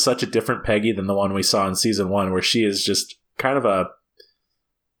this is such a different Peggy than the one we saw in season 1, where she is just kind of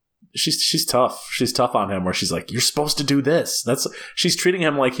she's tough. She's tough on him, where she's like, "You're supposed to do this." She's treating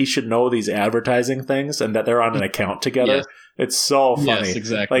him like he should know these advertising things and that they're on an account together. Yes. It's so funny. Yes,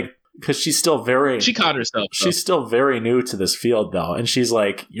 exactly. Because she caught herself. She's still very new to this field, though, and she's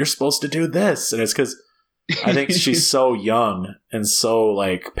like, "You're supposed to do this," and it's because I think she's so young and so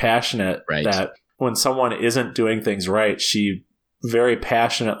passionate that when someone isn't doing things right, she very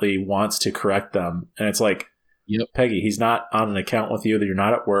passionately wants to correct them, and it's like, "Yep, Peggy, he's not on an account with you. That you're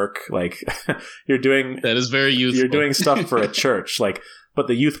not at work. You're doing that is very youthful. You're doing stuff for a church, But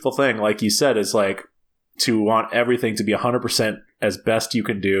the youthful thing, like you said, is to want everything to be 100% as best you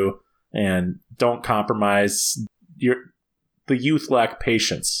can do, and don't compromise. The youth lack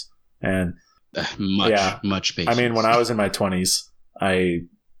patience, and much patience. I mean, when I was in my 20s, I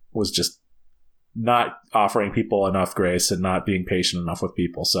was just not offering people enough grace and not being patient enough with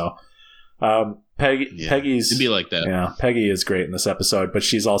people. So Peggy's to be like that. Yeah, Peggy is great in this episode, but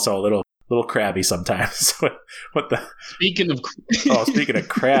she's also a little crabby sometimes. Speaking of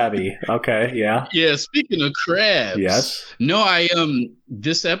crabby. Okay, yeah. Yeah, speaking of crabs. Yes. No,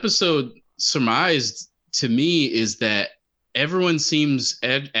 this episode surmised to me is that everyone seems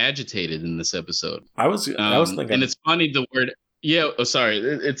agitated in this episode. I was thinking, and it's funny the word. Yeah, sorry.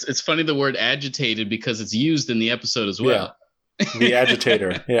 It's funny the word agitated because it's used in the episode as well. Yeah. The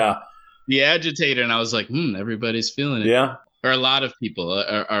agitator. Yeah. The agitator, and I was like, everybody's feeling it. Yeah. Or a lot of people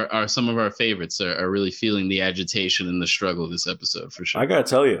are some of our favorites are really feeling the agitation and the struggle of this episode for sure. I gotta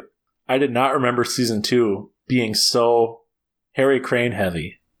tell you, I did not remember season 2 being so Harry Crane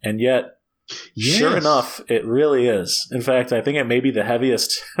heavy, and yet, sure enough, it really is. In fact, I think it may be the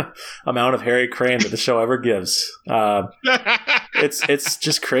heaviest amount of Harry Crane that the show ever gives. It's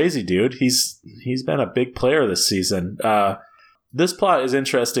just crazy, dude. He's been a big player this season. This plot is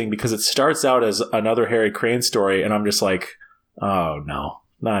interesting because it starts out as another Harry Crane story, and I'm just like, oh no,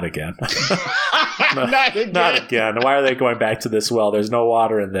 not again. Not again. Why are they going back to this well? There's no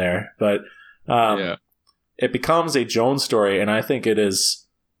water in there. But it becomes a Joan story, and I think it is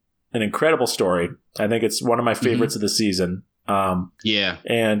an incredible story. I think it's one of my favorites of the season. And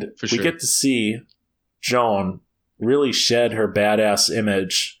we get to see Joan really shed her badass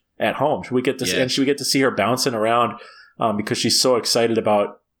image at home. We get to see her bouncing around because she's so excited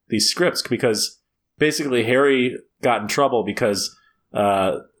about these scripts, because basically Harry got in trouble because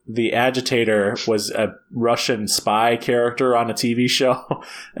the agitator was a Russian spy character on a TV show,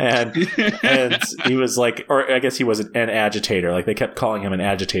 and he was or I guess he was an agitator. They kept calling him an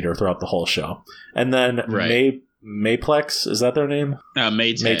agitator throughout the whole show. And then Mayplex, is that their name?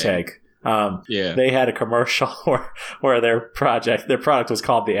 Maytag. They had a commercial where their product was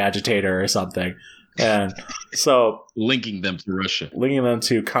called the Agitator or something. And so linking them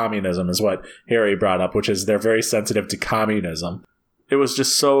to communism is what Harry brought up, which is they're very sensitive to communism. It was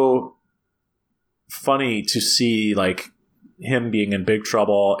just so funny to see him being in big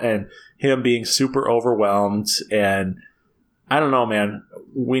trouble and him being super overwhelmed. And I don't know, man,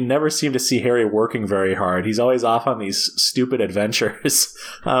 we never seem to see Harry working very hard. He's always off on these stupid adventures.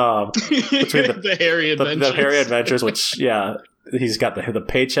 Between the Harry adventures. The Harry adventures, which, he's got the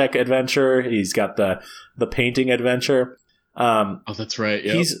paycheck adventure. He's got the painting adventure. That's right.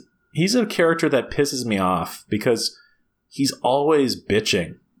 Yep. He's a character that pisses me off because he's always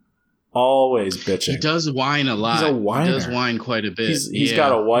bitching. Always bitching. He does whine a lot. He's a whiner. He does whine quite a bit. He's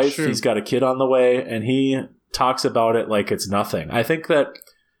got a wife. He's got a kid on the way, and he talks about it like it's nothing. I think that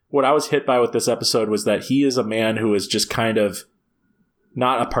what I was hit by with this episode was that he is a man who is just kind of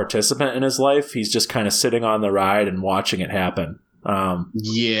not a participant in his life. He's just kind of sitting on the ride and watching it happen.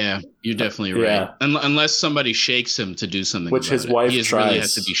 Yeah, you're definitely right. Yeah. Unless somebody shakes him to do something, which his wife tries. Really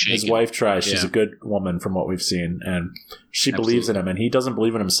has to be shaken. His wife tries. She's a good woman from what we've seen, and she believes in him, and he doesn't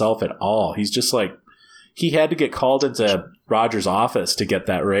believe in himself at all. He's just like, he had to get called into Roger's office to get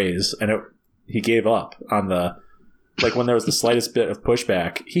that raise, and he gave up on the, like, when there was the slightest bit of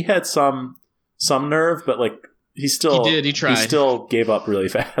pushback. He had some nerve, but like he tried. He still gave up really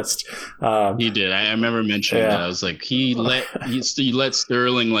fast. He did. I remember mentioning that. I was like, he let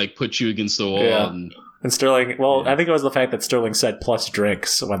Sterling like put you against the wall. Yeah. And Sterling, I think it was the fact that Sterling said plus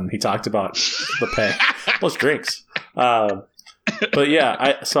drinks when he talked about the pay. Plus drinks. But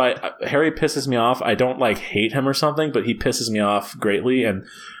yeah, Harry pisses me off. I don't like hate him or something, but he pisses me off greatly. And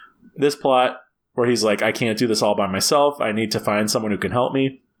this plot where he's like, I can't do this all by myself. I need to find someone who can help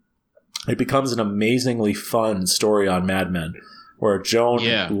me. It becomes an amazingly fun story on Mad Men where Joan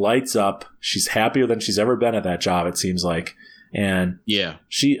lights up. She's happier than she's ever been at that job, it seems like. And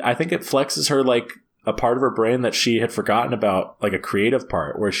I think it flexes her like a part of her brain that she had forgotten about, like a creative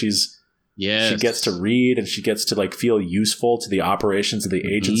part where she gets to read and she gets to like feel useful to the operations of the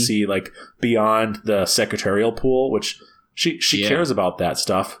agency, like beyond the secretarial pool, which she cares about that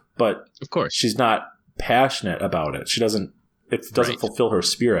stuff, but of course she's not passionate about it. It doesn't fulfill her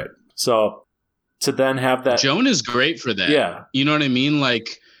spirit. So to then have that, Joan is great for that. Yeah. You know what I mean?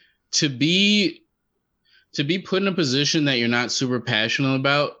 Like to be put in a position that you're not super passionate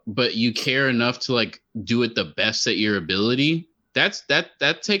about, but you care enough to like do it the best at your ability.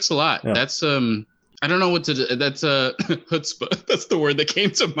 That takes a lot. Yeah. That's I don't know what to do. That's chutzpah. That's the word that came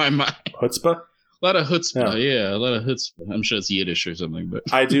to my mind. Chutzpah? A lot of chutzpah. Yeah, a lot of chutzpah. I'm sure it's Yiddish or something, but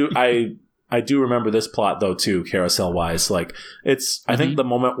I do remember this plot though too, carousel wise. Like it's I think the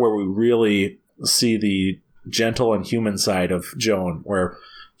moment where we really see the gentle and human side of Joan, where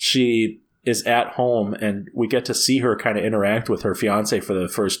she is at home and we get to see her kind of interact with her fiance for the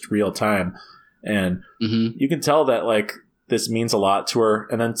first real time. And you can tell that like this means a lot to her.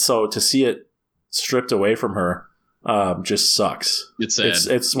 And then so to see it stripped away from her just sucks. It's sad.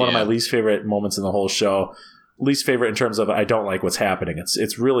 It's one of my least favorite moments in the whole show. Least favorite in terms of I don't like what's happening.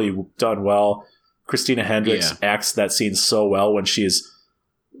 It's really done well. Christina Hendricks acts that scene so well when she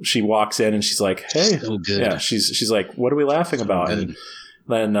walks in and she's like, "Hey," so good. Yeah, she's like, "What are we laughing about?" Good.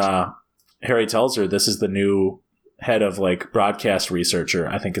 And then Harry tells her this is the new head of like broadcast researcher,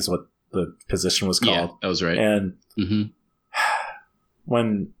 I think is what the position was called. Yeah, that was right. And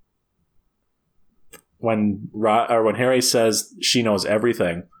when Harry says she knows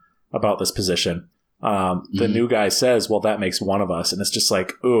everything about this position. The new guy says, well, that makes one of us. And it's just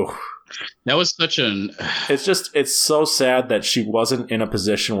like, ooh. That was such an... It's so sad that she wasn't in a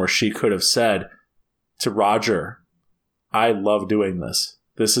position where she could have said to Roger, I love doing this.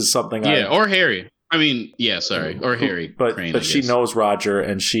 This is something or Harry. I mean, or Harry. But she knows Roger,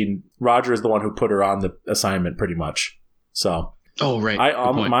 and Roger is the one who put her on the assignment pretty much. So... Oh, right.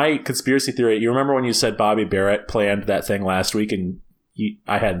 My conspiracy theory, you remember when you said Bobby Barrett planned that thing last week and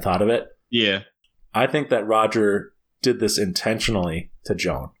I hadn't thought of it? Yeah. I think that Roger did this intentionally to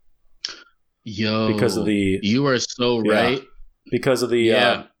Joan. Because of you are so right. Because of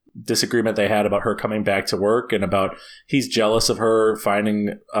the disagreement they had about her coming back to work and about he's jealous of her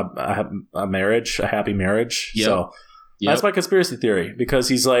finding a marriage, a happy marriage. Yep. So that's my conspiracy theory, because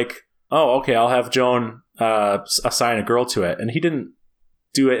he's like, oh, okay, I'll have Joan assign a girl to it. And he didn't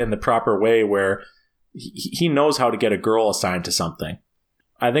do it in the proper way where he knows how to get a girl assigned to something.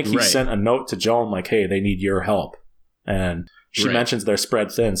 I think he sent a note to Joan like, hey, they need your help. And she mentions they're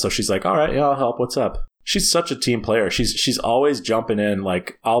spread thin. So she's like, all right, yeah, I'll help. What's up? She's such a team player. She's always jumping in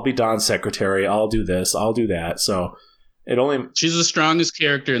like, I'll be Don's secretary. I'll do this. I'll do that. So she's the strongest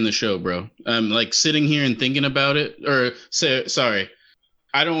character in the show, bro. Like sitting here and thinking about it sorry.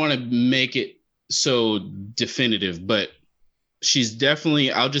 I don't want to make it so definitive, but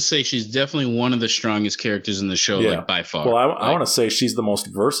I'll just say she's definitely one of the strongest characters in the show, like by far. Well, I want to say she's the most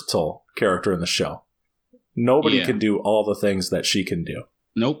versatile character in the show. Nobody can do all the things that she can do.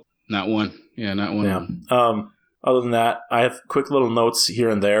 Nope, not one. Yeah, not one. Yeah. Other than that, I have quick little notes here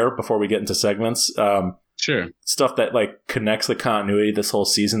and there before we get into segments. Sure. Stuff that like connects the continuity this whole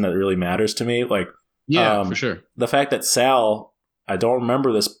season that really matters to me. Like, for sure. The fact that Sal, I don't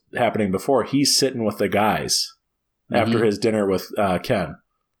remember this happening before, he's sitting with the guys after his dinner with Ken.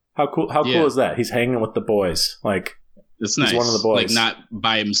 How cool is that? He's hanging with the boys. Like, it's nice. He's one of the boys. Like, not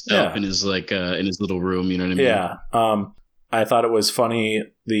by himself in his in his little room, you know what I mean? Yeah. I thought it was funny,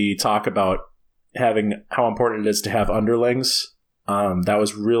 the talk about having how important it is to have underlings. That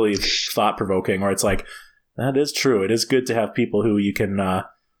was really thought-provoking, where it's like, That is true. It is good to have people who you can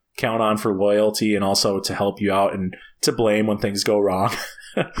count on for loyalty and also to help you out and to blame when things go wrong.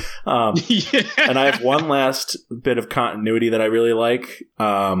 Yeah. And I have one last bit of continuity that I really like.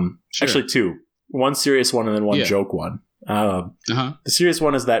 Sure. Actually, two. One serious one and then one Yeah. joke one. Uh-huh. The serious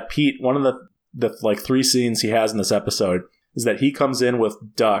one is that Pete, one of the like 3 scenes he has in this episode is that he comes in with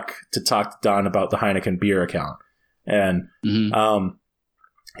Duck to talk to Don about the Heineken beer account. And Mhm.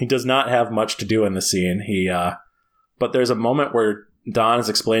 he does not have much to do in the scene. But there's a moment where Don is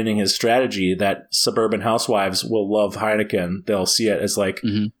explaining his strategy that suburban housewives will love Heineken. They'll see it as like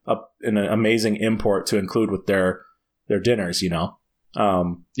Mhm. an amazing import to include with their dinners, you know?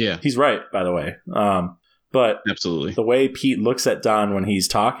 Yeah, He's right, by the way. But absolutely. the way Pete looks at Don when he's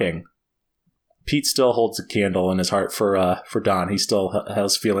talking, Pete still holds a candle in his heart for Don. He still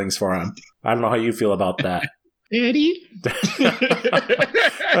has feelings for him. I don't know how you feel about that. Eddie?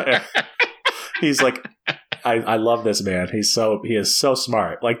 He's like, I love this man. He is so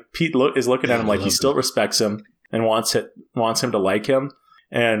smart. Like Pete is looking at him like he still respects him and wants him to like him.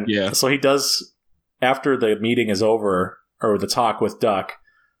 And Yeah. so he does. After the meeting is over, or the talk with Duck,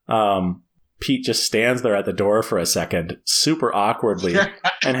 Pete just stands there at the door for a second, super awkwardly,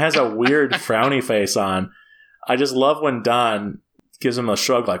 and has a weird frowny face on. I just love when Don gives him a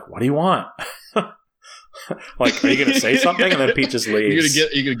shrug, like, "What do you want?" Like, are you going to say something? And then Pete just leaves.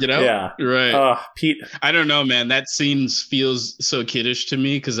 You're gonna get out? Yeah. Right. Pete. I don't know, man. That scene feels so kiddish to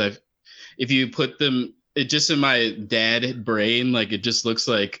me because if you put them, it just in my dad brain, like it just looks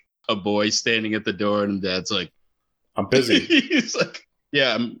like a boy standing at the door, and dad's like, I'm busy. He's like,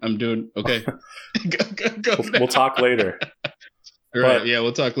 yeah, I'm doing okay. go We'll talk later. Right. But- Yeah,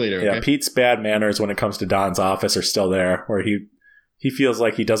 we'll talk later. Yeah, Okay? Pete's bad manners when it comes to Don's office are still there, where he feels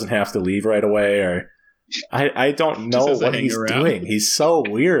like he doesn't have to leave right away, or I don't know has to what hang he's around. doing. He's so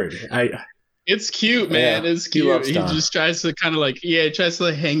weird. It's cute, man. Yeah, It's he cute. loves He, Don. just tries to kind of like, he tries to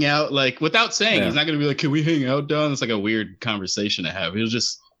like hang out, like without saying. Yeah. He's not gonna be like, "Can we hang out, Don?" It's like a weird conversation to have. He'll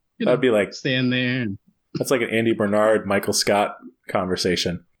just, That'd be like stand there. And... that's like an Andy Bernard, Michael Scott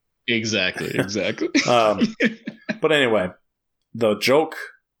conversation. Exactly. But anyway, the joke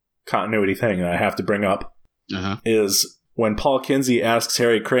continuity thing that I have to bring up Uh-huh. is when Paul Kinsey asks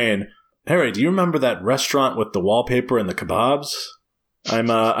Harry Crane, "Harry, do you remember that restaurant with the wallpaper and the kebabs?"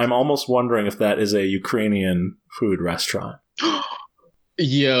 I'm almost wondering if that is a Ukrainian food restaurant.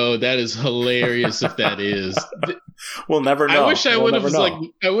 Yo, that is hilarious if that is. We'll never know. I wish I We'll would have never know.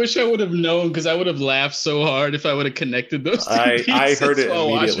 I wish I would have known, because I would have laughed so hard if I would have connected those two I pieces heard it while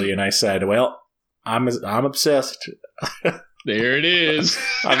watching. immediately, and I said, "Well, I'm obsessed." There it is.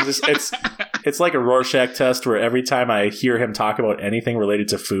 It's like a Rorschach test where every time I hear him talk about anything related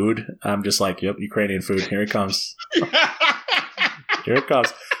to food, I'm just like, "Yep, Ukrainian food. Here it comes. Here it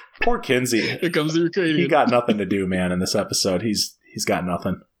comes." Poor Kinsey. Here comes the Ukrainian. He got nothing to do, man. In this episode, he's got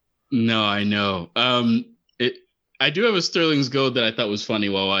nothing. No, I know. I do have a Sterling's Gold that I thought was funny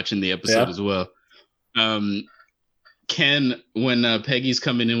while watching the episode Yeah. as well. Ken, when Peggy's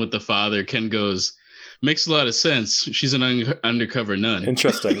coming in with the father, Ken goes, "Makes a lot of sense. She's an undercover nun."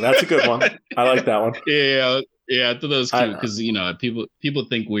 Interesting. That's a good one. I like that one. Yeah, I thought that was I- cute because people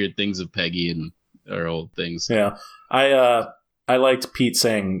think weird things of Peggy and our old things. Yeah, I liked Pete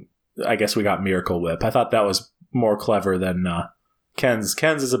saying, "I guess we got Miracle Whip." I thought that was more clever than Ken's.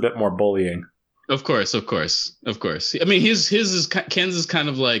 Ken's is a bit more bullying. Of course. I mean, Ken's is kind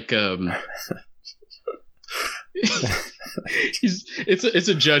of like it's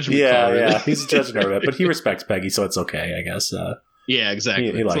a judgment call. Yeah, really. yeah. He's judging her a bit, but he respects Peggy, so it's okay, I guess. Yeah,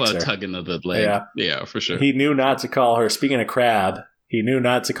 exactly. He It's a likes lot of her. tugging of the leg. Yeah. Yeah, for sure. He knew not to call her. Speaking of crab, he knew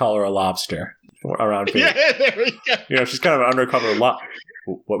not to call her a lobster around Pete. Yeah, there we go. You know, she's kind of an undercover. What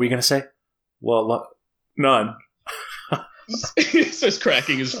were you gonna say? Well, none. He starts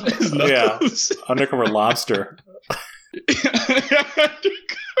cracking his Yeah. knuckles. Undercover lobster.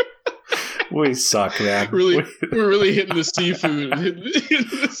 We suck, man. Really, we're really hitting the seafood.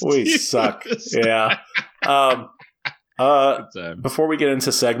 We suck. Yeah. Good time. Before we get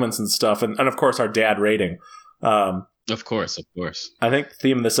into segments and stuff, and of course our dad rating, Of course. I think the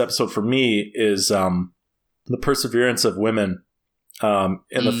theme of this episode for me is the perseverance of women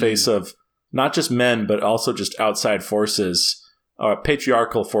in the face of not just men, but also just outside forces,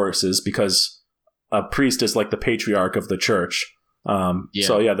 patriarchal forces, because a priest is like the patriarch of the church.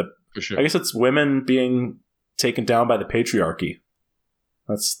 So yeah, For sure. I guess it's women being taken down by the patriarchy.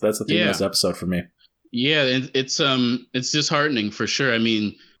 That's the theme of this episode for me. Yeah, it's disheartening for sure. I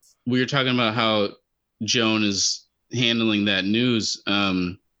mean, we were talking about how Joan is handling that news,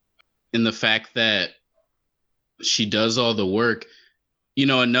 and the fact that she does all the work.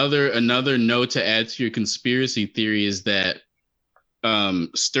 Another note to add to your conspiracy theory is that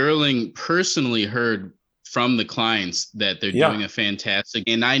Sterling personally heard from the clients that they're doing a fantastic,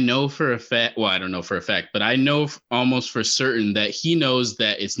 and I know for a fact, well, I don't know for a fact, but I know almost for certain that he knows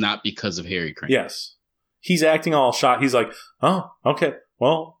that it's not because of Harry Crane. Yes. He's acting all shocked. He's like, oh, okay,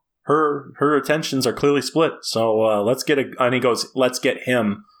 well, her attentions are clearly split, so let's get and he goes, let's get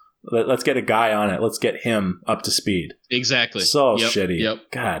him. Let's get a guy on it. Let's get him up to speed. Exactly. So shitty. Yep.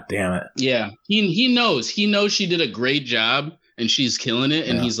 God damn it. Yeah. He knows. He knows she did a great job and she's killing it.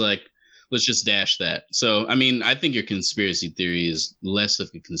 And he's like, let's just dash that. So, I mean, I think your conspiracy theory is less of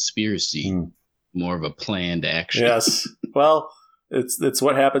a conspiracy, more of a planned action. Yes. Well, it's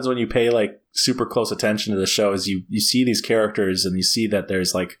what happens when you pay like super close attention to the show is you see these characters and you see that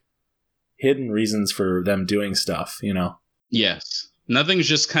there's like hidden reasons for them doing stuff, you know? Yes. Nothing's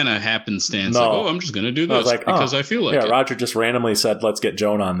just kind of happenstance. No. Like, oh, I'm just going to do this because I feel like it. Roger just randomly said, let's get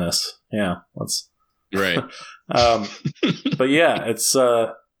Joan on this. Yeah, let's. Right. But yeah, it's.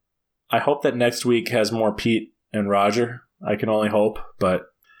 I hope that next week has more Pete and Roger. I can only hope. But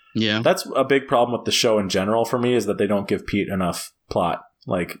yeah, that's a big problem with the show in general for me is that they don't give Pete enough plot.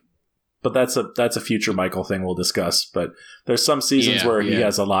 Like, but that's a future Michael thing we'll discuss. But there's some seasons where he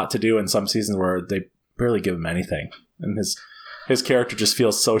has a lot to do and some seasons where they barely give him anything. And his character just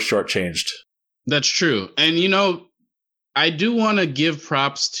feels so shortchanged. That's true. And, I do want to give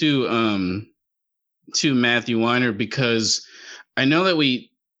props to Matthew Weiner because I know that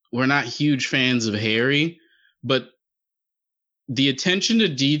we're not huge fans of Harry, but the attention to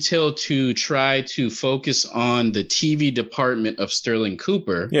detail to try to focus on the TV department of Sterling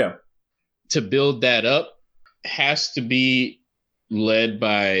Cooper to build that up has to be led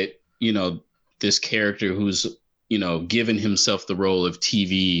by, this character who's given himself the role of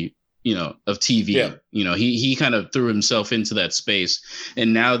TV, of TV. Yeah. He kind of threw himself into that space.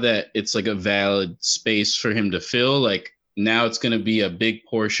 And now that it's like a valid space for him to fill, like now it's going to be a big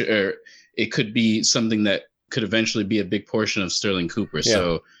portion, or it could be something that could eventually be a big portion of Sterling Cooper. Yeah.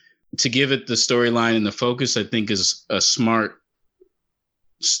 So to give it the storyline and the focus, I think is a smart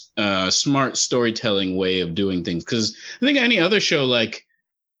storytelling way of doing things. Because I think any other show like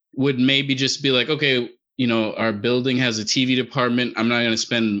would maybe just be like, okay, our building has a TV department. I'm not going to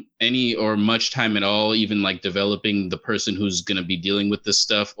spend any or much time at all, even like developing the person who's going to be dealing with this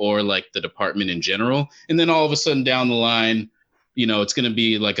stuff or like the department in general. And then all of a sudden down the line, it's going to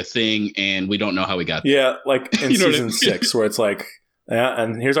be like a thing and we don't know how we got there. Yeah, like in season 6 where it's like,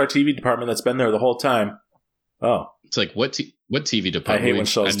 and here's our TV department that's been there the whole time. Oh. It's like, what TV department? I hate when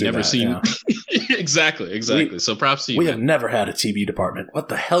shows do that. I've never seen. Yeah. Exactly. So props to you. We have never had a TV department. What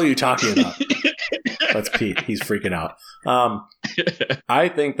the hell are you talking about? That's Pete. He's freaking out. I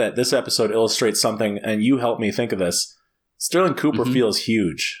think that this episode illustrates something, and you helped me think of this. Sterling Cooper feels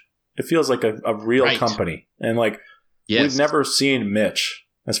huge. It feels like a real company. And we've never seen Mitch,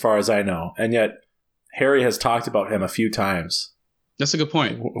 as far as I know. And yet, Harry has talked about him a few times. That's a good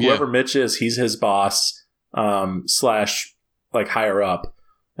point. Whoever Mitch is, he's his boss, / higher up.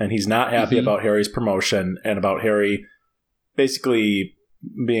 And he's not happy about Harry's promotion and about Harry basically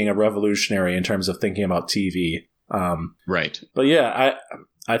being a revolutionary in terms of thinking about TV. Right. But yeah,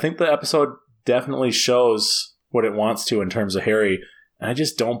 I think the episode definitely shows what it wants to in terms of Harry. And I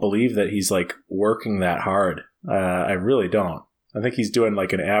just don't believe that he's working that hard. I really don't. I think he's doing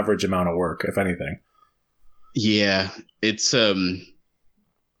an average amount of work, if anything. Yeah, it's the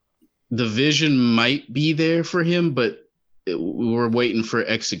vision might be there for him, but we're waiting for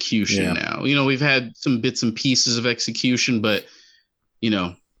execution now. We've had some bits and pieces of execution, but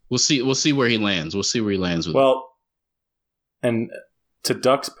we'll see where he lands. We'll see where he lands with it. And to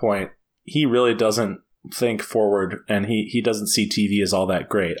Duck's point, he really doesn't think forward, and he doesn't see TV as all that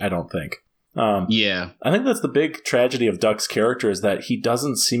great, I don't think. I think that's the big tragedy of Duck's character is that he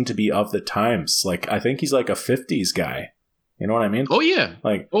doesn't seem to be of the times. I think he's like a 50s guy. You know what I mean? Oh yeah.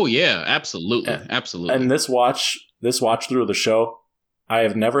 Absolutely. Absolutely. And this watch through the show, I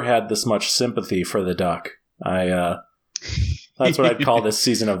have never had this much sympathy for the Duck. That's what I'd call this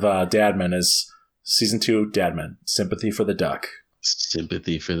season of Dadman is season 2 Dadman. Sympathy for the Duck.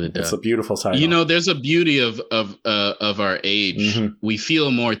 Sympathy for the Duck. It's a beautiful title. There's a beauty of our age. Mm-hmm. We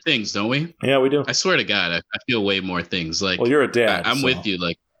feel more things, don't we? Yeah, we do. I swear to God, I feel way more things. Well, you're a dad. I'm with you.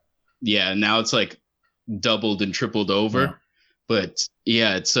 Now it's doubled and tripled over. Yeah. But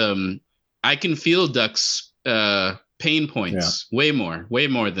yeah, it's I can feel Duck's pain points way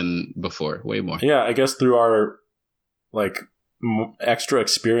more than before. Way more. Yeah, I guess through our extra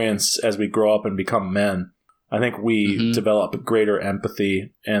experience as we grow up and become men, I think we develop greater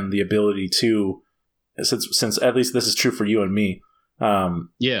empathy and the ability to, since at least this is true for you and me,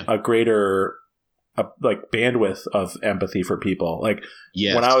 a greater like bandwidth of empathy for people. Like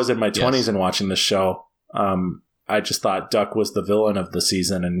Yes. when I was in my 20s and watching this show, I just thought Duck was the villain of the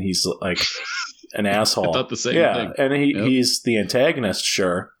season, and he's like an asshole. I thought the same thing. And he's the antagonist,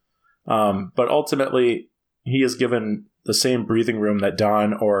 sure. But ultimately, he is given the same breathing room that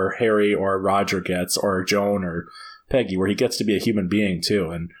Don or Harry or Roger gets, or Joan or Peggy, where he gets to be a human being too.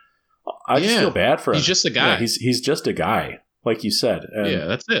 And I just feel bad for him. He's just a guy. Yeah, he's just a guy, like you said. And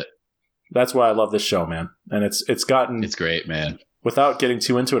that's it. that's why I love this show, man. And it's great, man. Without getting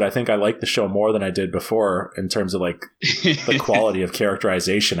too into it, I think I like the show more than I did before in terms of like the quality of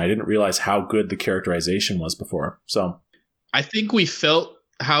characterization. I didn't realize how good the characterization was before. So I think we felt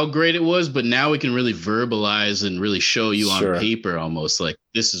how great it was, but now we can really verbalize and really show you on paper almost like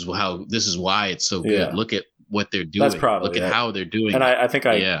this is why it's so good. Yeah. Look at what they're doing. That's probably Look at how they're doing. And I think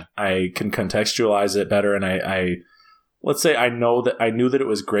I can contextualize it better. And I let's say I knew that it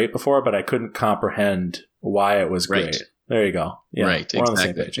was great before, but I couldn't comprehend why it was great. Right. There you go. Yeah, right. We're exactly. on the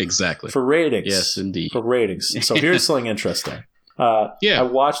same page. Exactly. For ratings. Yes, indeed. For ratings. So here's something interesting. I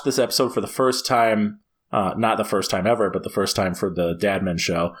watched this episode for the first time, not the first time ever, but the first time for the Dadman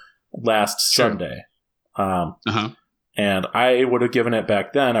show last Sunday. And I would have given it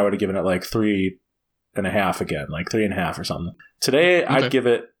back then, I would have given it like 3.5 again, like 3.5 or something. Today, I'd give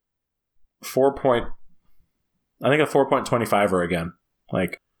it I think a 4.25 again.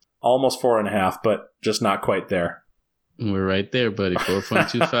 Like almost 4.5, but just not quite there. We're right there, buddy.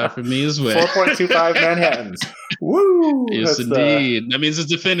 4.25 for me as well. 4.25 Manhattans. Woo! Yes, indeed. That means it's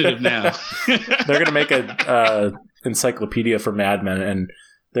definitive now. They're going to make a encyclopedia for Mad Men, and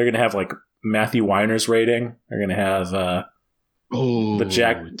they're going to have like Matthew Weiner's rating. They're going to have the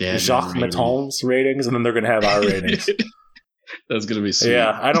Jacques Maton's ratings, and then they're going to have our ratings. That's going to be sweet.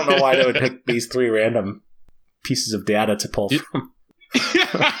 Yeah, I don't know why they would pick these 3 random pieces of data to pull from.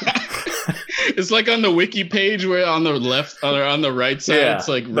 It's like on the wiki page where on the left or on the right side, it's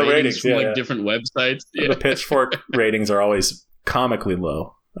like ratings from like different websites. Yeah. The Pitchfork ratings are always comically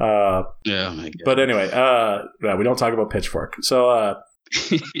low. Oh my God. But anyway, we don't talk about Pitchfork. So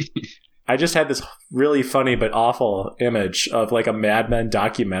I just had this really funny but awful image of like a Mad Men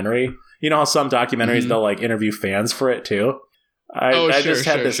documentary. You know how some documentaries they'll like interview fans for it too? I just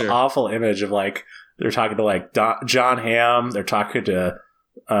had this awful image of like they're talking to like John Hamm, they're talking to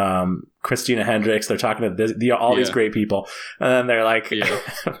Christina Hendricks, they're talking to all these great people, and then they're like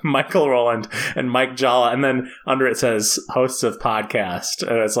Michael Rowland and Mike Jalla, and then under it says hosts of podcast,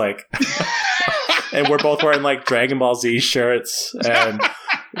 and it's like and we're both wearing like Dragon Ball Z shirts, and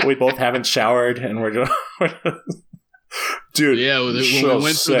we both haven't showered, and we're just dude, we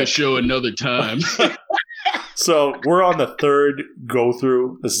went through the show another time. So we're on the 3rd go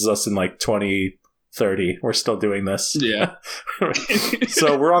through. This is us in like 2030. We're still doing this. Yeah.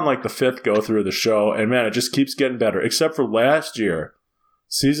 So we're on like the 5th go through of the show, and man, it just keeps getting better. Except for last year,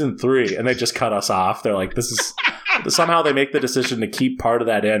 season 3, and they just cut us off. They're like, this is somehow they make the decision to keep part of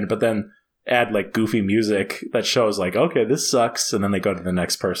that in, but then add like goofy music that shows like, okay, this sucks, and then they go to the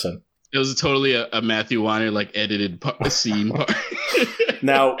next person. It was totally a Matthew Weiner like edited scene part.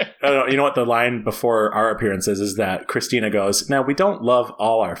 Now, you know what the line before our appearances is that Christina goes, "Now we don't love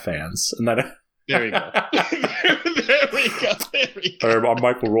all our fans," and then there we go. There we go. I'm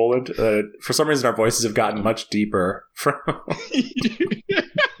Michael Rowland. For some reason, our voices have gotten much deeper.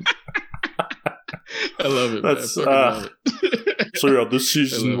 I love it. That's love it. So yeah, this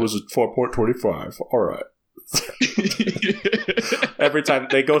season was at 4.25. All right. Every time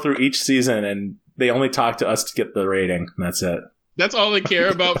they go through each season, and they only talk to us to get the rating. And that's it. That's all they care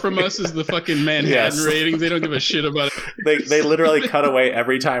about from us is the fucking Manhattan ratings. They don't give a shit about it. They literally cut away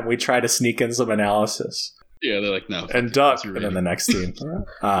every time we try to sneak in some analysis. Yeah, they're like, no. And Duck, and then the next team.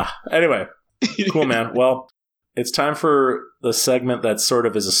 Anyway, cool, man. Well, it's time for the segment that sort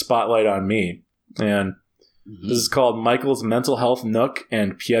of is a spotlight on me. And this is called Michael's Mental Health Nook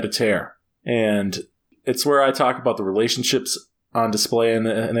and Pied-a-Terre. And it's where I talk about the relationships on display in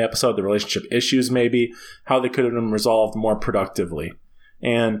the episode, the relationship issues maybe, how they could have been resolved more productively.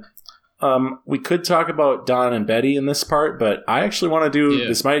 And we could talk about Don and Betty in this part, but I actually want to do,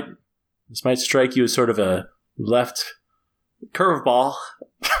 this might strike you as sort of a left curveball,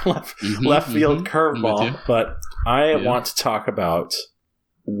 left field curveball, but I want to talk about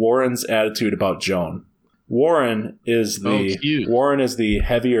Warren's attitude about Joan. Warren is the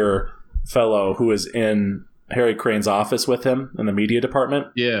heavier fellow who is in Harry Crane's office with him in the media department.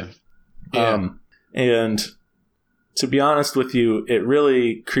 Yeah. And to be honest with you, it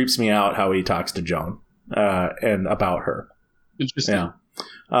really creeps me out how he talks to Joan and about her. Interesting.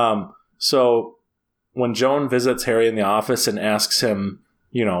 Yeah. So when Joan visits Harry in the office and asks him,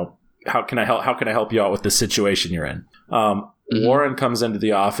 you know, how can I help you out with the situation you're in? Warren comes into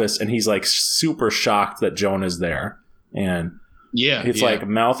the office and he's like super shocked that Joan is there. And it's like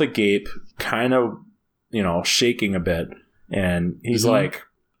mouth agape, kind of, you know, shaking a bit. And he's like,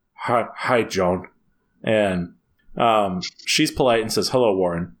 hi, Joan. And she's polite and says, hello,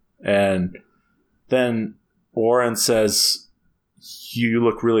 Warren. And then Warren says, you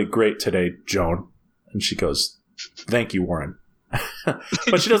look really great today, Joan. And she goes, thank you, Warren.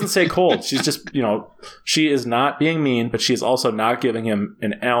 But she doesn't say cold. She's just, you know, she is not being mean, but she is also not giving him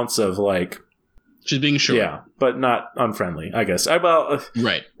an ounce of like. She's being short. Yeah, but not unfriendly, I guess.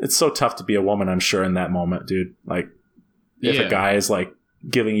 Right. It's so tough to be a woman, I'm sure, in that moment, dude. Like, if a guy is like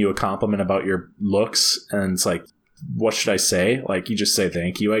giving you a compliment about your looks and it's like, what should I say? Like, you just say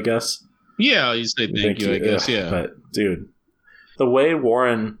thank you, I guess. Yeah, you say thank you, I guess, yeah. But, dude, the way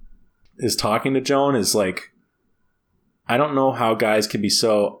Warren is talking to Joan is like, I don't know how guys can be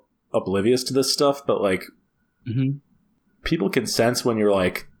so oblivious to this stuff, but like, people can sense when you're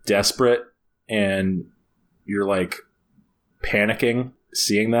like desperate and you're like panicking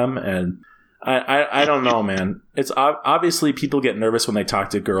seeing them. And I don't know, man. It's obviously people get nervous when they talk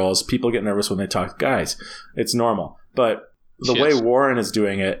to girls. People get nervous when they talk to guys. It's normal. But the way Warren is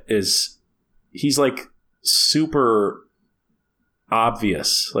doing it is he's like super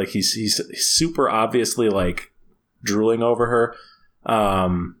obvious. Like he's super obviously like drooling over her,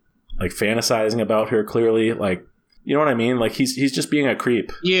 like fantasizing about her clearly. Like, you know what I mean? Like he's just being a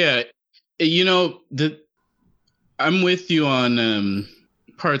creep. Yeah. You know, I'm with you on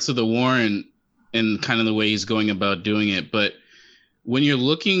parts of the Warren and kind of the way he's going about doing it. But when you're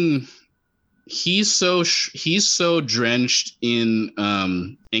looking, he's so drenched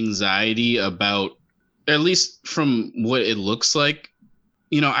in anxiety about, at least from what it looks like,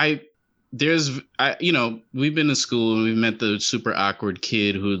 you know, you know, we've been to school and we've met the super awkward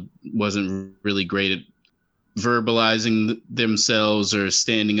kid who wasn't really great at verbalizing themselves or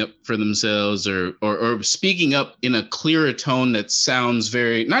standing up for themselves or speaking up in a clearer tone that sounds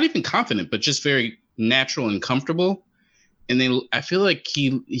very, not even confident, but just very natural and comfortable. And I feel like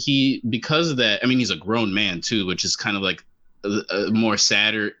he because of that, I mean, he's a grown man too, which is kind of like a more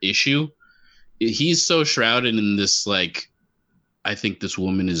sadder issue. He's so shrouded in this, like, I think this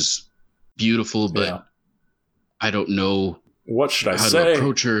woman is beautiful, but I don't know what should I how say to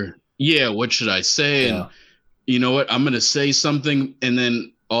approach her. Yeah, what should I say? And you know what? I'm going to say something. And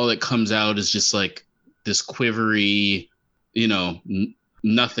then all that comes out is just like this quivery, you know,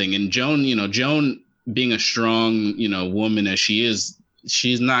 nothing. And Joan, you know, being a strong, you know, woman as she is,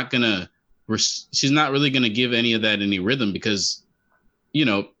 she's not really going to give any of that any rhythm because, you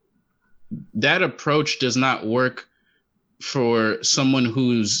know, that approach does not work for someone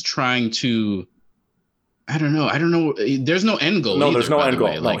who's trying to, I don't know. There's no end goal. No, there's no end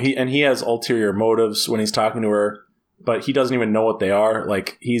goal. No, he has ulterior motives when he's talking to her, but he doesn't even know what they are.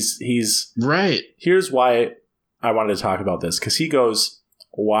 Like he's right. Here's why I wanted to talk about this, because he goes,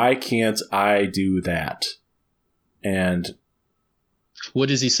 "Why can't I do that?" And what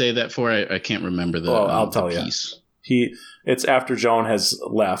does he say that for? I can't remember the. Well, I'll tell you. It's after Joan has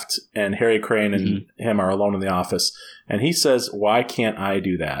left and Harry Crane and him are alone in the office, and he says, "Why can't I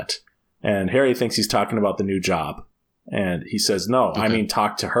do that?" And Harry thinks he's talking about the new job. And he says, no, okay. I mean,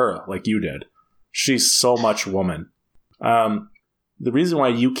 talk to her like you did. She's so much woman. The reason why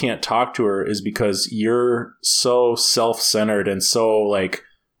you can't talk to her is because you're so self-centered and so like,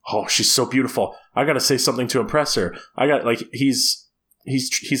 oh, she's so beautiful. I got to say something to impress her. He's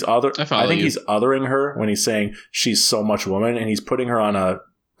other. I think he's othering her when he's saying she's so much woman, and he's putting her on a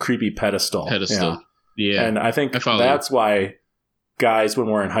creepy pedestal. Yeah. And I think that's why guys, when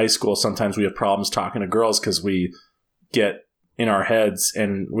we're in high school, sometimes we have problems talking to girls because we get in our heads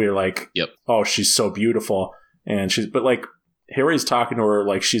and we're like, oh, she's so beautiful. But like Harry's talking to her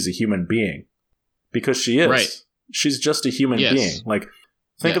like she's a human being, because she is. Right. She's just a human being. Like,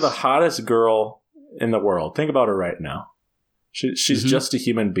 think of the hottest girl in the world. Think about her right now. She's just a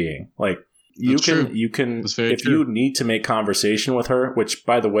human being. Like, you can, if you need to make conversation with her, which,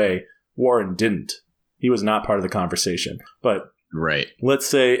 by the way, Warren didn't. He was not part of the conversation. But let's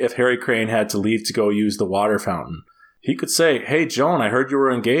say if Harry Crane had to leave to go use the water fountain, he could say, hey, Joan, I heard you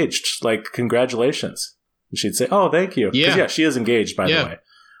were engaged. Like, congratulations. And she'd say, oh, thank you. Yeah, she is engaged, by the way.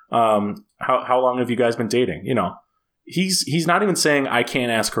 How long have you guys been dating? You know, he's not even saying I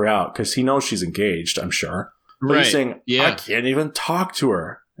can't ask her out because he knows she's engaged, I'm sure. But he's saying, I can't even talk to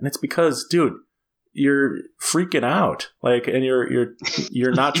her. And it's because, dude, you're freaking out. Like, and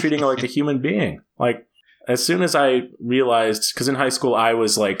you're not treating her like a human being. Like, as soon as I realized, because in high school I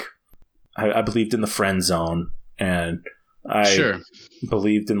was like I believed in the friend zone, and I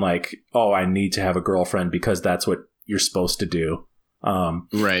believed in like, oh, I need to have a girlfriend because that's what you're supposed to do.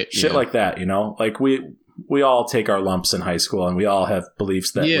 Right. Shit like that, you know? Like we all take our lumps in high school and we all have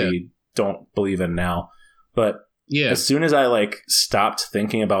beliefs that we don't believe in now. But as soon as I like stopped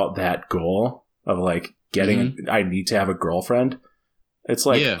thinking about that goal of like getting, I need to have a girlfriend, it's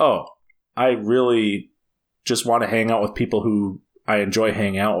like, oh, I really just want to hang out with people who I enjoy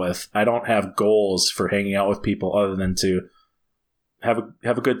hanging out with. I don't have goals for hanging out with people other than to have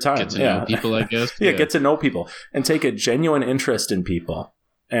a good time. Get to know people, I guess. Get to know people and take a genuine interest in people.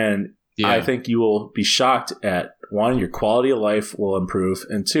 And I think you will be shocked at, one, your quality of life will improve,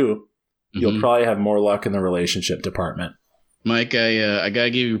 and two, you'll probably have more luck in the relationship department. Mike, I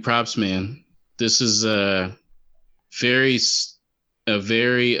gotta give you props, man. This is a very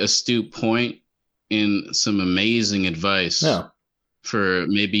astute point and some amazing advice for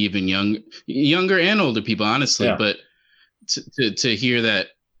maybe even younger and older people, honestly. Yeah. But to hear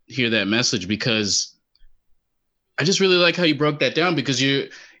that message, because I just really like how you broke that down, because you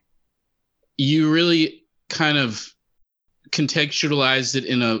really kind of contextualized it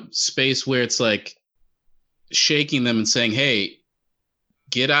in a space where it's like shaking them and saying, hey,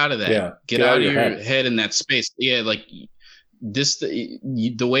 get out of that. Yeah, get out of your head in that space. Yeah, like this,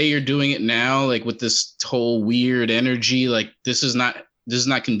 the way you're doing it now, like with this whole weird energy, like this is not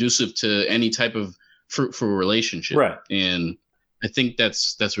conducive to any type of fruitful relationship. Right. And I think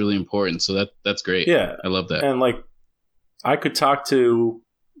that's really important. So that's great. Yeah. I love that. And like, I could talk to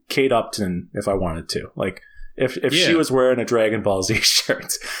Kate Upton if I wanted to. Like, if she was wearing a Dragon Ball Z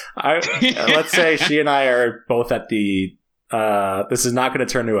shirt, let's say she and I are both at the, this is not going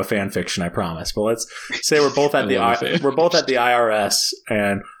to turn into a fan fiction, I promise, but let's say we're both at the IRS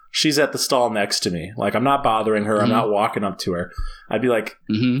and she's at the stall next to me. Like, I'm not bothering her. I'm not walking up to her. I'd be like,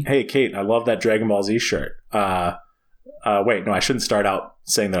 hey, Kate, I love that Dragon Ball Z shirt. Wait, no, I shouldn't start out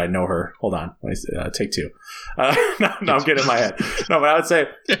saying that I know her. Hold on. Take two. No, I'm getting in my head. No, but I would say,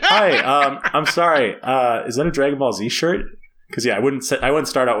 hi, I'm sorry. Is that a Dragon Ball Z shirt? Because, I wouldn't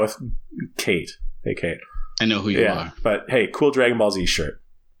start out with Kate. Hey, Kate. I know who you are. But, hey, cool Dragon Ball Z shirt,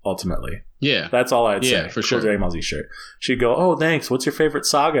 ultimately. Yeah. That's all I'd say. Yeah, for cool sure. Dragon Ball Z shirt. She'd go, oh, thanks. What's your favorite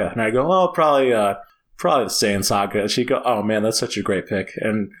saga? And I go, oh, probably the Saiyan saga. And she'd go, oh, man, that's such a great pick.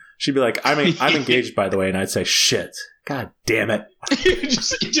 And she'd be like, I'm engaged, by the way. And I'd say, shit. God damn it.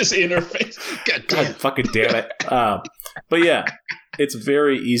 just in her face. God fucking damn it. But yeah, it's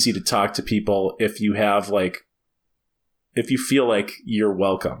very easy to talk to people if you feel like you're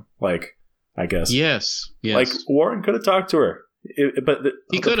welcome. Like, I guess. Yes. Like, Warren could have talked to her. But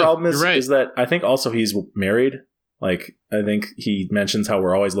the problem is that I think also he's married. Like, I think he mentions how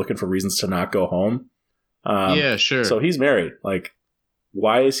we're always looking for reasons to not go home. Yeah, sure. So he's married. Like,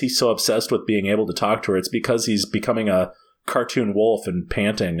 why is he so obsessed with being able to talk to her? It's because he's becoming a cartoon wolf and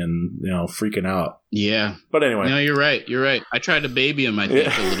panting and, freaking out. Yeah. But anyway. No, you're right. I tried to baby him, I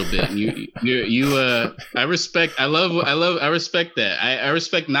think, a little bit. And I respect that. I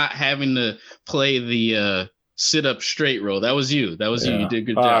respect not having to play the sit up straight roll. That was you. You. You did a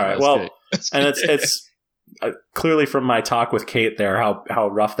good job. All right. Well, and it's clearly from my talk with Kate there, how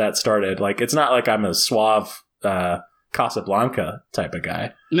rough that started. Like, it's not like I'm a suave, Casablanca type of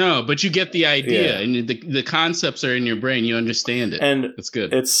guy. No, but you get the idea, and the concepts are in your brain. You understand it, and it's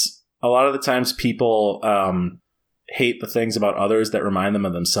good. It's a lot of the times people hate the things about others that remind them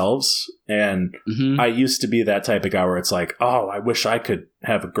of themselves. And I used to be that type of guy where it's like, oh, I wish I could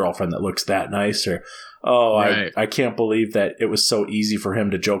have a girlfriend that looks that nice, or I can't believe that it was so easy for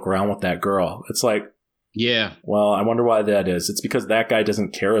him to joke around with that girl. It's like, well, I wonder why that is. It's because that guy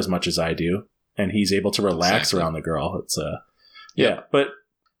doesn't care as much as I do. And he's able to relax around the girl. It's but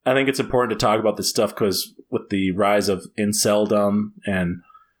I think it's important to talk about this stuff because with the rise of inceldom and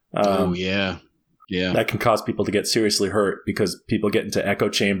that can cause people to get seriously hurt because people get into echo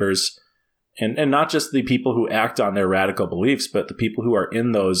chambers, and not just the people who act on their radical beliefs, but the people who are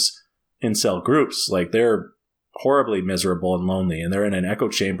in those incel groups. Like, they're horribly miserable and lonely, and they're in an echo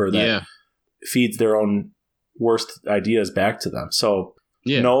chamber that feeds their own worst ideas back to them. So.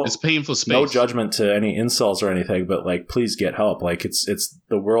 Yeah, it's painful space. No judgment to any incels or anything, but like, please get help. Like, it's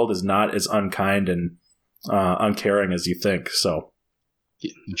the world is not as unkind and uncaring as you think. So,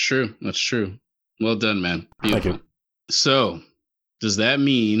 that's true. That's true. Well done, man. Beautiful. Thank you. So, does that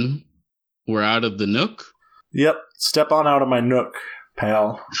mean we're out of the nook? Yep. Step on out of my nook,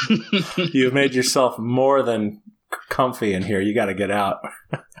 pal. You've made yourself more than comfy in here. You got to get out.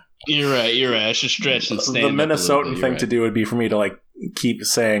 You're right. I should stretch and stand. The Minnesotan thing to do would be for me to like keep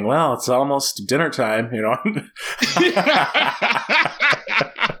saying, well, it's almost dinner time,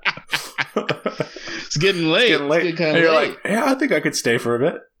 It's getting late. Getting late. It's getting And you're late. like, yeah, I think I could stay for a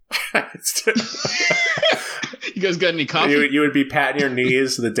bit. You guys got any coffee? You would be patting your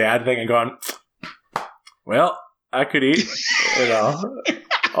knees, the dad thing, and going, well, I could eat, you know.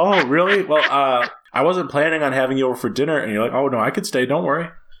 Oh, really? Well, I wasn't planning on having you over for dinner. And you're like, oh, no, I could stay. Don't worry.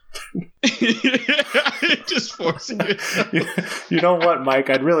 Just forcing you. You know what, Mike?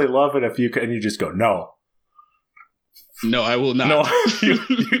 I'd really love it if you could. And you just go, no. No, I will not. No,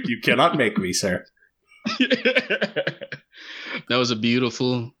 you cannot make me, sir. That was a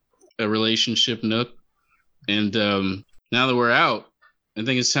beautiful relationship, Nook. And now that we're out, I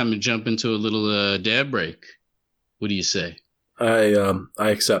think it's time to jump into a little dad break. What do you say? I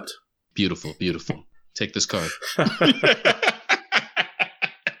accept. Beautiful, beautiful. Take this card.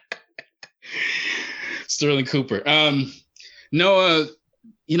 Sterling Cooper. No,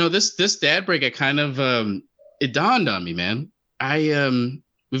 you know, this dad break, I kind of it dawned on me, man.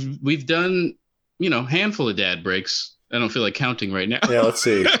 We've done, you know, handful of dad breaks. I don't feel like counting right now. Yeah, let's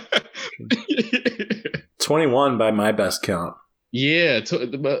see. 21 by my best count. Yeah,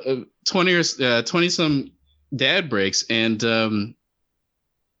 20 or 20 some dad breaks, and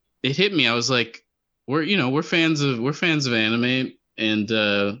it hit me. I was like, we're fans of anime, and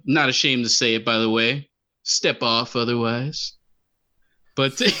not ashamed to say it, by the way. Step off otherwise.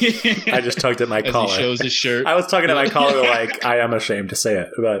 But I just tugged at my collar. He shows his shirt. I was tugging at my collar like I am ashamed to say it,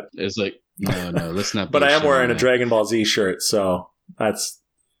 but it's like no, let's not. But I am wearing a Dragon Ball Z shirt, so that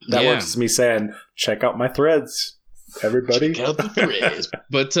works as me saying, check out my threads, everybody. Check out the threads.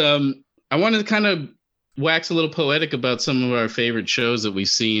 But I wanted to kind of wax a little poetic about some of our favorite shows that we've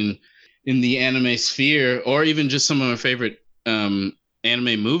seen in the anime sphere, or even just some of our favorite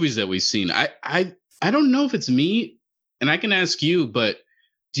anime movies that we've seen. I don't know if it's me, and I can ask you, but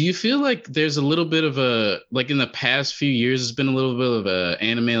do you feel like there's a little bit of a, like in the past few years, there's been a little bit of a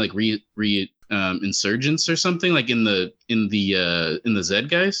anime like insurgence or something, like in the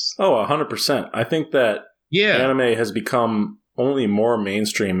Zeitgeist? Oh, 100%. I think that anime has become only more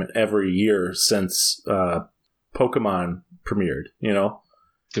mainstream every year since Pokemon premiered, you know?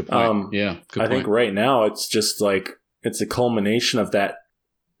 Good point. Good I think right now it's just like, it's a culmination of that.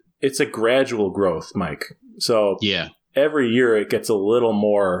 It's a gradual growth, Mike. So every year it gets a little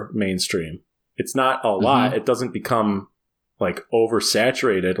more mainstream. It's not a lot. It doesn't become like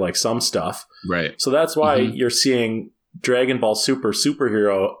oversaturated like some stuff. Right. So that's why you're seeing Dragon Ball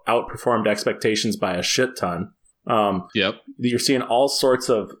Superhero outperformed expectations by a shit ton. You're seeing all sorts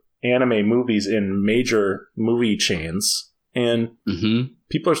of anime movies in major movie chains. And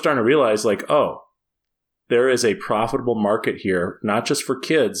people are starting to realize like, oh, there is a profitable market here, not just for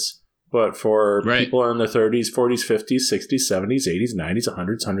kids, but for people in their 30s, 40s, 50s, 60s, 70s, 80s, 90s,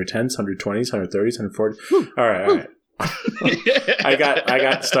 100s, 110s, 120s, 130s, 140s. All right. I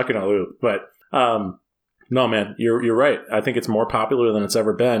got stuck in a loop. But no, man, you're right. I think it's more popular than it's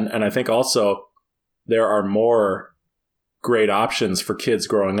ever been. And I think also there are more great options for kids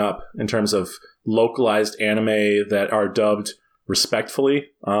growing up in terms of localized anime that are dubbed respectfully.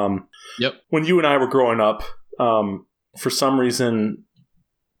 When you and I were growing up, for some reason,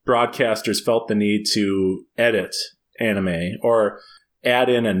 broadcasters felt the need to edit anime or add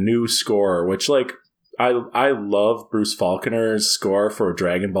in a new score, which like I love Bruce Faulconer's score for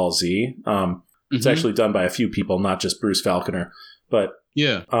Dragon Ball Z. It's actually done by a few people, not just Bruce Faulconer, but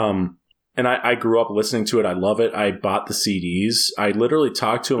and I grew up listening to it. I love it. I bought the CDs. I literally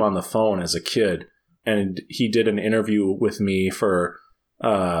talked to him on the phone as a kid, and he did an interview with me for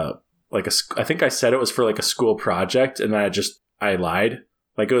I think I said it was for like a school project, and I lied.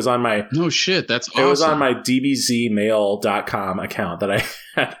 Like it was on my no shit. That's awesome. It was on my dbzmail.com account that I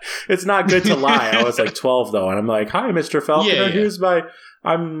had. It's not good to lie. I was like 12 though, and I'm like, "Hi, Mr. Faulconer.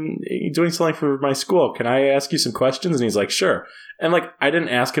 I'm doing something for my school. Can I ask you some questions?" And he's like, "Sure." And like I didn't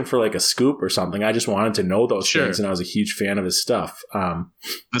ask him for like a scoop or something. I just wanted to know those things, and I was a huge fan of his stuff.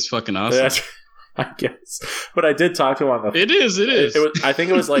 That's fucking awesome. I guess, but I did talk to him on the. It is. I think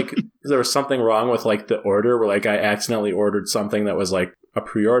it was like there was something wrong with like the order, where like I accidentally ordered something that was like a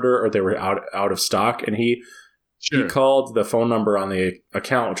pre-order, or they were out of stock, and he called the phone number on the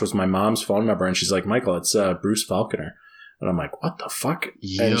account, which was my mom's phone number, and she's like, "Michael, it's Bruce Faulconer," and I'm like, "What the fuck?"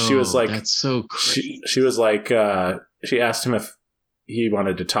 And she was like, "That's so crazy." She was like, she asked him if he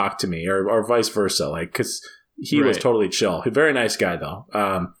wanted to talk to me, or vice versa, like because he was totally chill. Very nice guy though.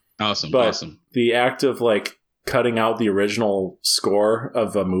 Awesome. The act of like cutting out the original score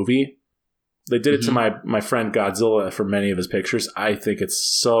of a movie, they did it to my friend Godzilla for many of his pictures. I think it's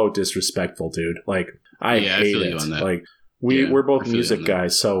so disrespectful, dude. Like I hate it. Like we're both music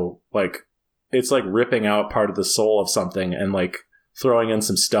guys, so like it's like ripping out part of the soul of something and like throwing in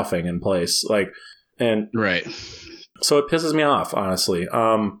some stuffing in place. Like And right. So it pisses me off, honestly.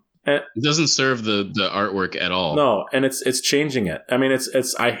 It doesn't serve the artwork at all. No, and it's changing it. I mean,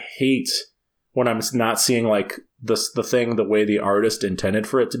 it's I hate when I'm not seeing like the thing the way the artist intended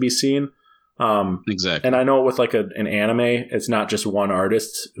for it to be seen. Exactly. And I know with like an anime, it's not just one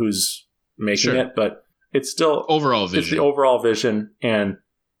artist who's making it, but it's still overall vision. It's the overall vision, and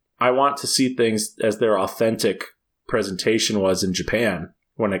I want to see things as their authentic presentation was in Japan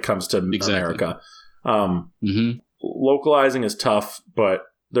when it comes to America. Localizing is tough, but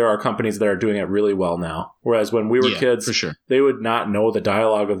there are companies that are doing it really well now. Whereas when we were kids, for sure, they would not know the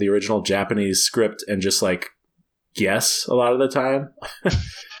dialogue of the original Japanese script and just like guess a lot of the time.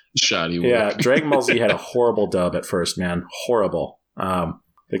 Shoddy work. Yeah, Dragon Ball Z had a horrible dub at first, man. Horrible.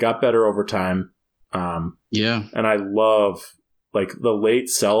 They got better over time. Yeah. And I love like the late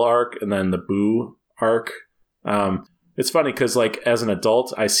Cell arc and then the Boo arc. It's funny because like as an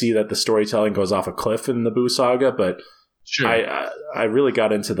adult, I see that the storytelling goes off a cliff in the Boo saga, but sure. I really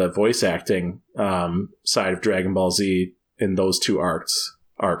got into the voice acting side of Dragon Ball Z in those two arcs.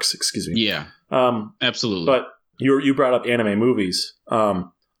 Excuse me. Yeah. Absolutely. But you brought up anime movies.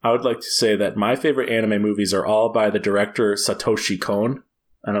 I would like to say that my favorite anime movies are all by the director Satoshi Kon.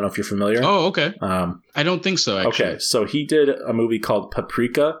 I don't know if you're familiar. Oh, okay. I don't think so, actually. Okay, so he did a movie called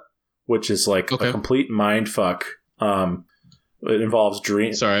Paprika, which is like a complete mind fuck. It involves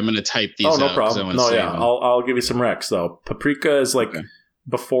dreams. Sorry, I'm going to type these out. Oh, no problem. No, yeah. I'll give you some recs, though. Paprika is like,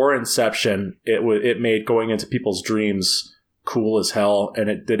 before Inception, it made going into people's dreams cool as hell, and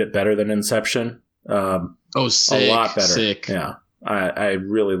it did it better than Inception. Sick. A lot better. Sick. Yeah. I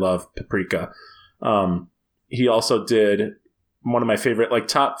really love Paprika. He also did one of my favorite, like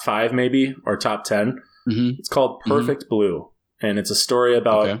top 5 maybe, or top 10. Mm-hmm. It's called Perfect Blue, and it's a story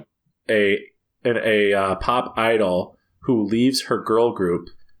about a pop idol who leaves her girl group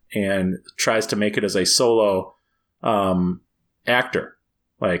and tries to make it as a solo actor.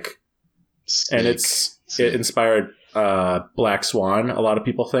 Like, Sick. and it inspired Black Swan, a lot of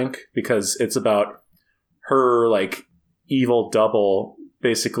people think, because it's about her like evil double,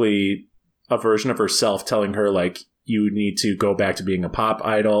 basically a version of herself telling her like, you need to go back to being a pop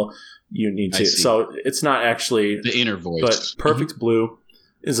idol. You need to. So it's not actually the inner voice. But Perfect Blue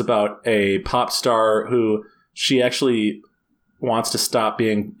is about a pop star who she actually wants to stop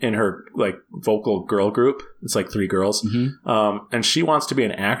being in her like vocal girl group. It's like 3 girls. And she wants to be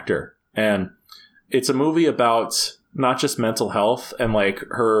an actor. And it's a movie about not just mental health and like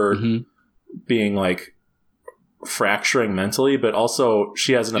her being like fracturing mentally, but also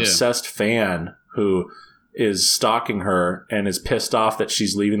she has an obsessed fan who is stalking her and is pissed off that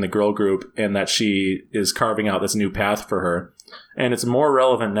she's leaving the girl group and that she is carving out this new path for her. And it's more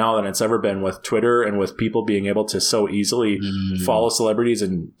relevant now than it's ever been with Twitter and with people being able to so easily follow celebrities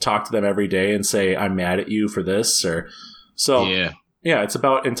and talk to them every day and say, I'm mad at you for this. Or so, yeah, it's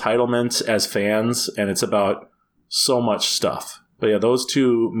about entitlement as fans, and it's about so much stuff. But yeah, those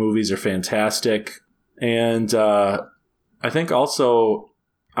 2 movies are fantastic. And I think also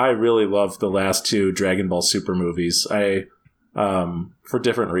I really love the last 2 Dragon Ball Super movies. For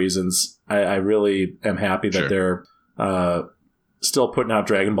different reasons, I really am happy that they're still putting out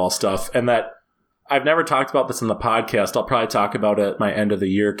Dragon Ball stuff, and that I've never talked about this in the podcast. I'll probably talk about it at my end of the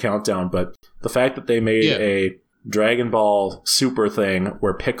year countdown, but the fact that they made a Dragon Ball Super thing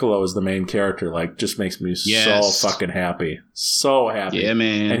where Piccolo is the main character, like, just makes me so fucking happy. So happy. Yeah,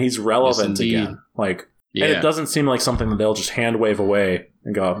 man. And he's relevant again. Like, and it doesn't seem like something that they'll just hand wave away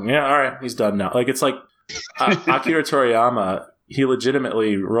and go, yeah, all right, he's done now. Like, it's like Akira Toriyama, he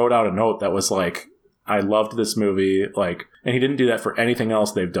legitimately wrote out a note that was like, I loved this movie, like, and he didn't do that for anything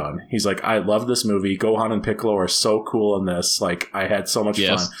else they've done. He's like, I love this movie. Gohan and Piccolo are so cool in this. Like, I had so much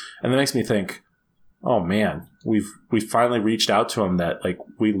fun. And that makes me think, oh man, we've finally reached out to him that like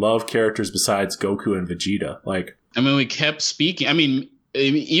we love characters besides Goku and Vegeta. Like, I mean, we kept speaking. I mean,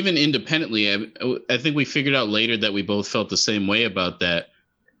 even independently, I think we figured out later that we both felt the same way about that.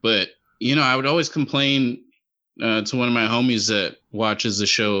 But you know, I would always complain to one of my homies that watches the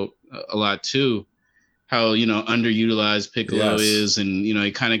show a lot too, how, you know, underutilized Piccolo is, and you know,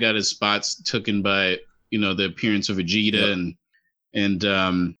 he kind of got his spots taken by, you know, the appearance of Vegeta,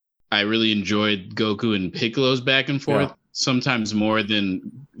 and I really enjoyed Goku and Piccolo's back and forth, sometimes more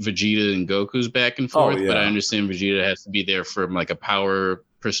than Vegeta and Goku's back and forth. But I understand Vegeta has to be there from like a power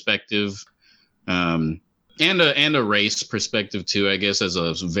perspective, and a race perspective too, I guess, as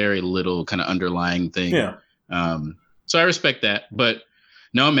a very little kind of underlying thing. So I respect that, but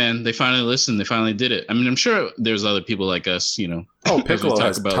no, man, they finally listened. They finally did it. I mean, I'm sure there's other people like us, you know. Oh, Piccolo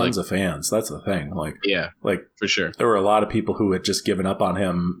has tons of fans. That's the thing. Like, like for sure. There were a lot of people who had just given up on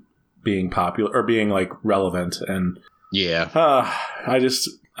him being popular or being like relevant. And Yeah.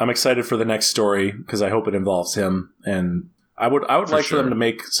 I'm excited for the next story because I hope it involves him. And I would like for them to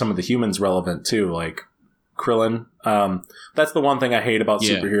make some of the humans relevant too, like Krillin. That's the one thing I hate about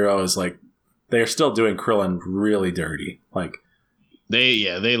superhero is like they're still doing Krillin really dirty. Like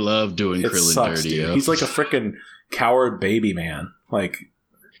they love doing Krillin sucks, dirty. Dude. He's like a freaking coward baby man. Like,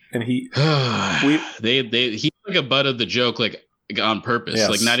 and he's like a butt of the joke, like on purpose,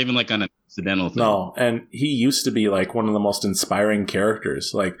 like not even like on an accidental thing. No, and he used to be like one of the most inspiring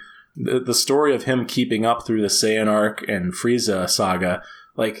characters. Like the story of him keeping up through the Saiyan arc and Frieza saga,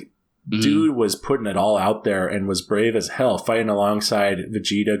 like dude was putting it all out there and was brave as hell, fighting alongside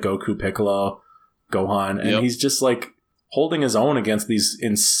Vegeta, Goku, Piccolo, Gohan, and he's just like holding his own against these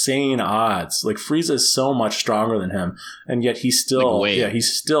insane odds. Like Frieza is so much stronger than him, and yet he still he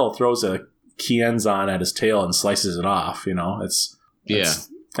still throws a Kienzan at his tail and slices it off. You know, it's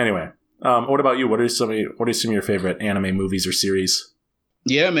anyway. What about you? What are some of your favorite anime movies or series?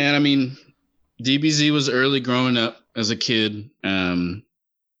 Yeah, man. I mean, DBZ was early growing up as a kid, and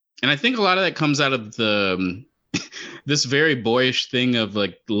I think a lot of that comes out of the this very boyish thing of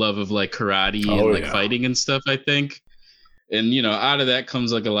like love of like karate and like fighting and stuff. I think. And, you know, out of that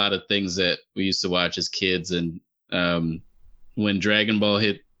comes like a lot of things that we used to watch as kids. And when Dragon Ball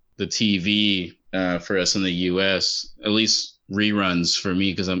hit the TV for us in the US, at least reruns for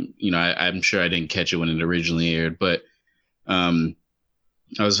me, because I'm sure I didn't catch it when it originally aired, but I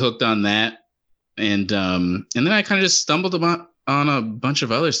was hooked on that. And then I kind of just stumbled on a bunch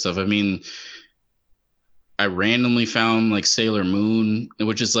of other stuff. I mean, I randomly found like Sailor Moon,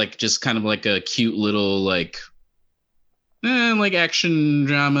 which is like just kind of like a cute little like action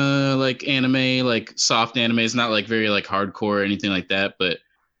drama, like anime, like soft anime. It's not like very like hardcore or anything like that, but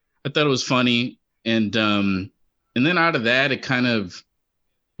I thought it was funny. And then out of that,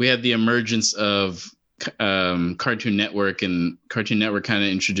 we had the emergence of Cartoon Network, and Cartoon Network kind of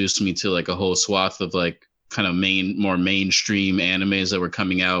introduced me to like a whole swath of like kind of more mainstream animes that were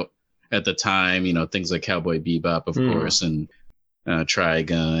coming out at the time, you know, things like Cowboy Bebop, of course, and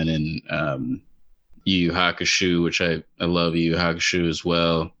Trigun and Yu Yu Hakusho, which I love Yu Yu Hakusho as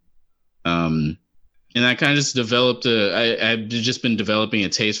well. And I kind of just developed I've just been developing a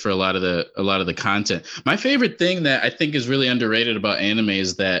taste for a lot of the content. My favorite thing that I think is really underrated about anime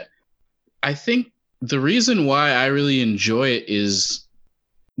is that I think the reason why I really enjoy it is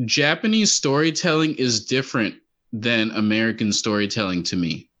Japanese storytelling is different than American storytelling to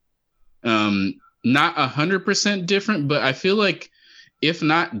me. Not 100% different, but I feel like if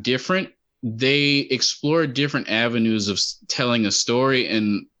not different, they explore different avenues of telling a story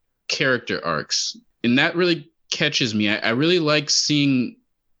and character arcs. And that really catches me. I really like seeing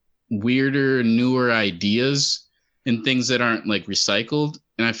weirder, newer ideas and things that aren't like recycled.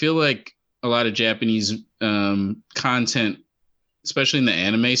 And I feel like a lot of Japanese content, especially in the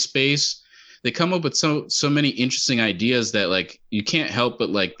anime space, they come up with so many interesting ideas that like you can't help but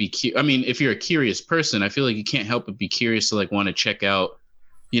like I mean, if you're a curious person, I feel like you can't help but be curious to like want to check out,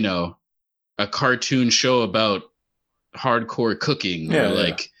 you know, a cartoon show about hardcore cooking or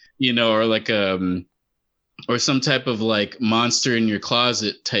like, you know, or like or some type of like monster in your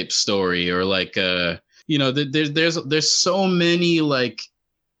closet type story, or like you know, there's so many like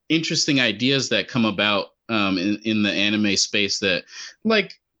interesting ideas that come about in the anime space, that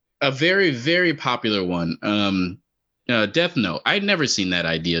like a very, very popular one, Death Note. I'd never seen that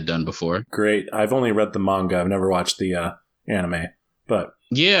idea done before. Great. I've only read the manga. I've never watched the anime, but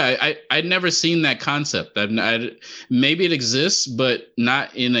yeah, I'd never seen that concept. Maybe it exists, but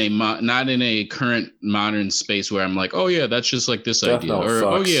not in a current modern space where I'm like, oh yeah, that's just like this Death idea, Note or sucks.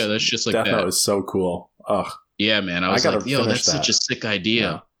 Oh yeah, that's just like Death that. Note is so cool. Ugh. Yeah, man. I was like, yo, that's such a sick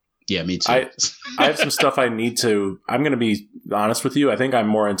idea. Yeah, me too. I have some stuff I'm going to be honest with you. I think I'm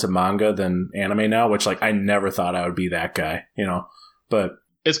more into manga than anime now, which like I never thought I would be that guy, you know, but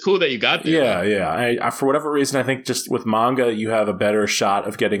it's cool that you got there. Yeah. I for whatever reason, I think just with manga, you have a better shot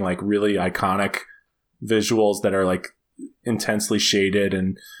of getting like really iconic visuals that are like intensely shaded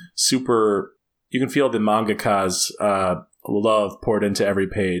and super. You can feel the mangaka's love poured into every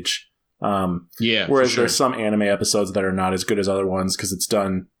page. Whereas there's some anime episodes that are not as good as other ones because it's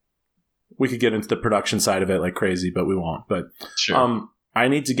done. We could get into the production side of it like crazy, but we won't. But I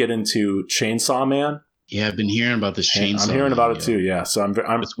need to get into Chainsaw Man. Yeah, I've been hearing about this Chainsaw. I'm hearing about it too. Yeah, so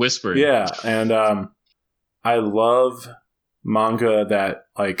I'm it's whispering. Yeah, and I love manga that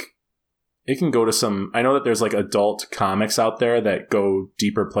like it can go to some. I know that there's like adult comics out there that go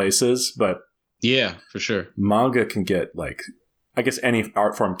deeper places, but yeah, for sure, manga can get like I guess any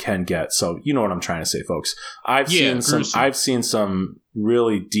art form can get. So you know what I'm trying to say, folks. I've seen some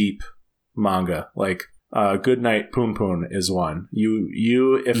really deep manga, like Goodnight Poon Poon is one.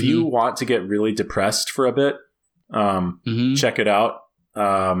 If you want to get really depressed for a bit, check it out.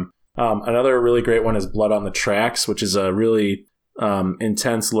 Another really great one is Blood on the Tracks, which is a really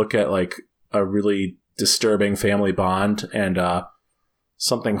intense look at like a really disturbing family bond, and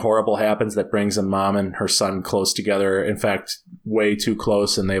something horrible happens that brings a mom and her son close together. In fact, way too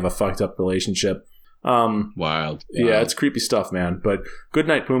close, and they have a fucked up relationship. Wild. Yeah, it's creepy stuff, man. But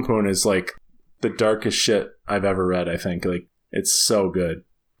Goodnight Poon Poon is like the darkest shit I've ever read, I think. Like, it's so good.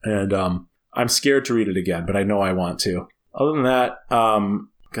 And I'm scared to read it again, but I know I want to. Other than that,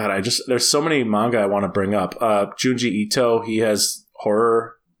 God, there's so many manga I want to bring up. Junji Ito, he has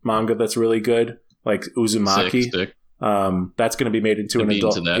horror manga that's really good, like Uzumaki. Sick. That's going to be made into an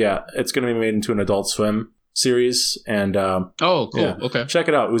adult. Yeah, it's going to be made into an Adult Swim series. And oh, cool. Yeah, okay, check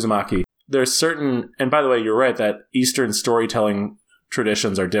it out, Uzumaki. There's certain, and by the way, you're right that Eastern storytelling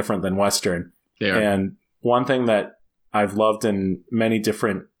traditions are different than Western. They are. And one thing that I've loved in many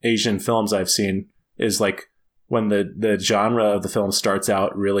different Asian films I've seen is like when the genre of the film starts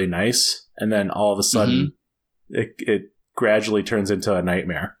out really nice, and then all of a sudden it gradually turns into a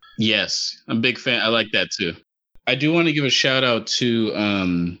nightmare. Yes, I'm a big fan. I like that too. I do want to give a shout out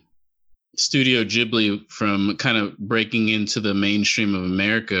to Studio Ghibli from kind of breaking into the mainstream of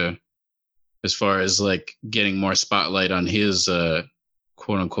America as far as like getting more spotlight on his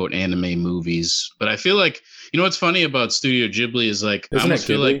quote unquote anime movies. But I feel like, you know what's funny about Studio Ghibli is like, Isn't I almost it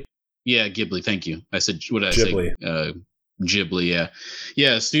feel Ghibli? like, yeah, Ghibli. Thank you. I said, what did Ghibli. I say? Ghibli. Yeah.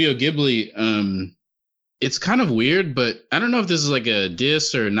 Yeah. Studio Ghibli. It's kind of weird, but I don't know if this is like a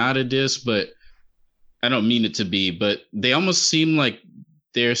diss or not a diss, but I don't mean it to be, but they almost seem like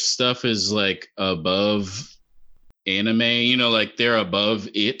their stuff is like above anime, you know, like they're above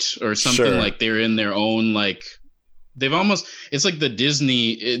it or something. Sure. Like they're in their own, like it's like the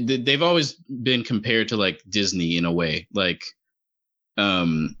Disney, they've always been compared to like Disney in a way, like,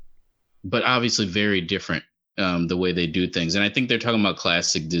 but obviously very different, the way they do things. And I think they're talking about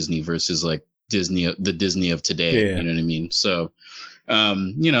classic Disney versus like Disney, the Disney of today. Yeah. You know what I mean? So,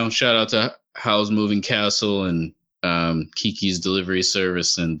 you know, shout out to Howl's Moving Castle and Kiki's Delivery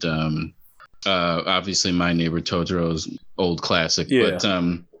Service and obviously My Neighbor Totoro's old classic. Yeah. But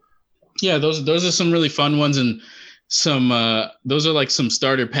yeah, those are some really fun ones, and some those are like some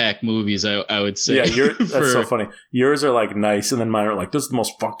starter pack movies, I would say. Yeah, that's so funny. Yours are like nice, and then mine are like, this is the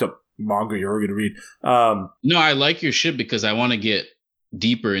most fucked up manga you're ever gonna read. No, I like your shit because I want to get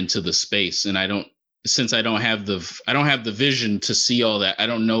deeper into the space, and I don't have the vision to see all that. I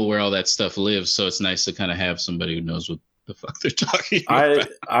don't know where all that stuff lives, so it's nice to kind of have somebody who knows what the fuck they're talking about.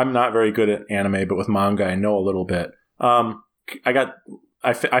 I'm not very good at anime, but with manga I know a little bit. I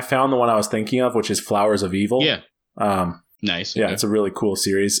found the one I was thinking of, which is Flowers of Evil. Yeah. Nice. Yeah, Okay. it's a really cool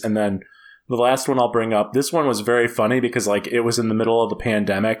series. And then the last one I'll bring up, this one was very funny because like it was in the middle of the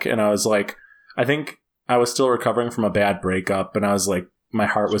pandemic, and I was like, I think I was still recovering from a bad breakup, and I was like, my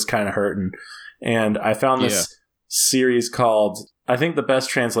heart was kind of hurting. And I found this series called, I think the best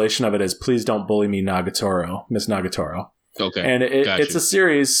translation of it is Please Don't Bully Me, Nagatoro, Miss Nagatoro. Okay. And it's a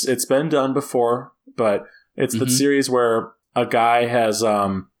series, it's been done before, but it's the series where a guy has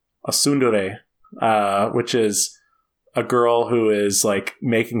a tsundere, which is a girl who is like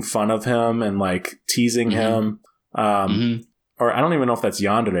making fun of him and like teasing him. Or I don't even know if that's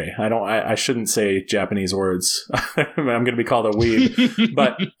yandere. I shouldn't say Japanese words. I'm going to be called a weeb.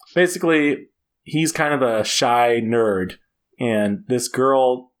 But basically, he's kind of a shy nerd. And this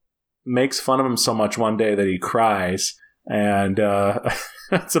girl makes fun of him so much one day that he cries. And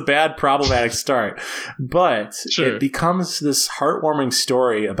it's a bad, problematic start. But it becomes this heartwarming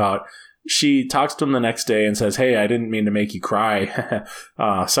story about, she talks to him the next day and says, hey, I didn't mean to make you cry.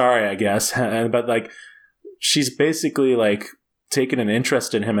 Sorry, I guess. But like, she's basically like taken an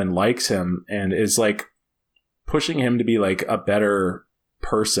interest in him and likes him and is like pushing him to be like a better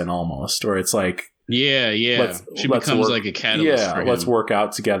person almost. Or it's like, she becomes like a catalyst for him. Let's work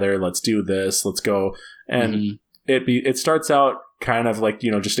out together. Let's do this. Let's go. And it starts out kind of like, you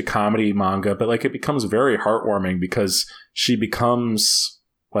know, just a comedy manga, but like it becomes very heartwarming because she becomes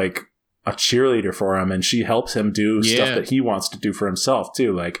like a cheerleader for him, and she helps him do stuff that he wants to do for himself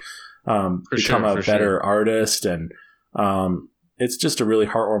too, like become a better artist. And it's just a really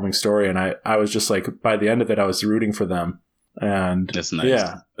heartwarming story, and I was just like, by the end of it I was rooting for them. And that's nice.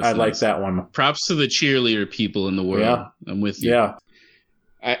 Yeah, I like that one. Props to the cheerleader people in the world. Yeah. I'm with you. Yeah.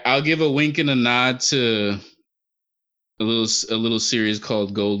 I'll give a wink and a nod to a little series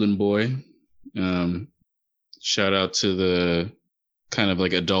called Golden Boy. Shout out to the kind of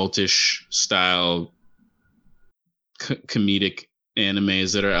like adultish style comedic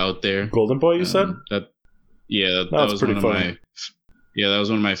animes that are out there. Golden Boy, you said? That was pretty one funny. of that was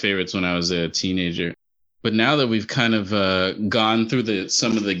one of my favorites when I was a teenager. But now that we've kind of gone through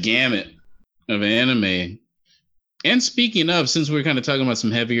some of the gamut of anime, and speaking of, since we're kind of talking about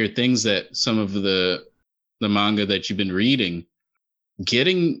some heavier things that some of the manga that you've been reading,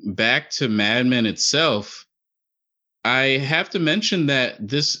 getting back to Mad Men itself, I have to mention that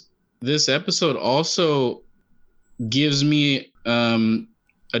this episode also gives me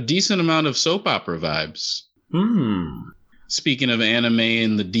a decent amount of soap opera vibes. Speaking of anime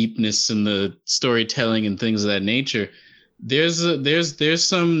and the deepness and the storytelling and things of that nature, there's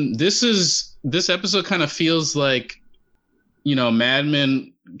some. This episode kind of feels like, Mad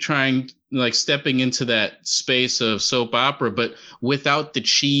Men stepping into that space of soap opera, but without the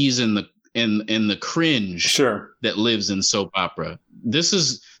cheese and the cringe Sure. that lives in soap opera. This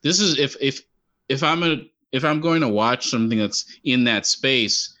is if I'm going to watch something that's in that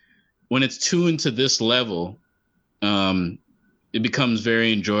space, when it's tuned to this level, it becomes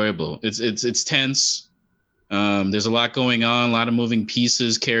very enjoyable. It's tense. There's a lot going on, a lot of moving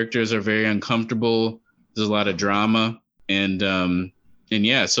pieces. Characters are very uncomfortable. There's a lot of drama, and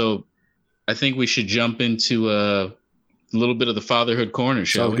yeah. So I think we should jump into a little bit of the fatherhood corner,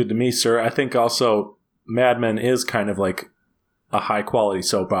 shall Sounds we? good to me, sir. I think also Mad Men is kind of like a high quality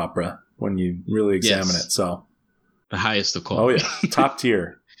soap opera when you really examine it. So the highest of oh quality. yeah, top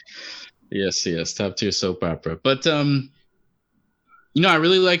tier. Yes, top tier soap opera. But I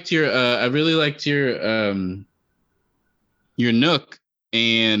really liked your Nook,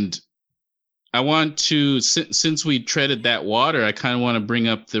 and I want to, since we treaded that water, I kind of want to bring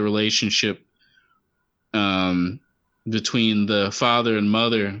up the relationship between the father and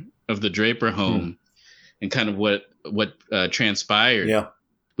mother of the Draper home and kind of what transpired. Yeah.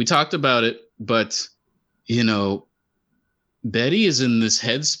 We talked about it, but Betty is in this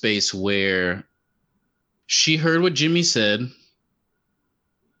headspace where she heard what Jimmy said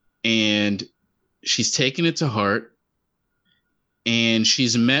and she's taken it to heart, and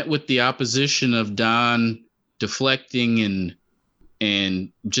she's met with the opposition of Don deflecting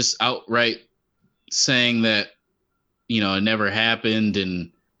and just outright saying that, it never happened.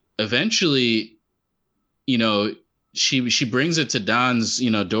 And eventually, she brings it to Don's,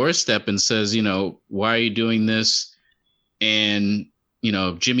 doorstep and says, why are you doing this? And,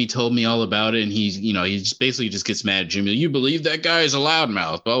 Jimmy told me all about it. And he just basically just gets mad at Jimmy. You believe that guy is a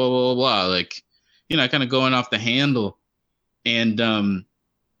loudmouth, blah, blah, blah, blah. Like, kind of going off the handle. And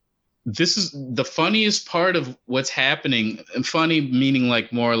this is the funniest part of what's happening. And funny meaning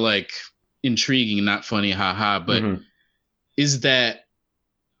like more like intriguing, not funny, haha, but is that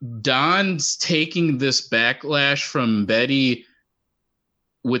Don's taking this backlash from Betty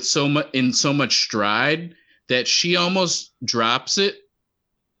with so much stride that she almost drops it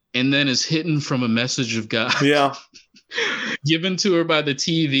and then is hidden from a message of God. Yeah. Given to her by the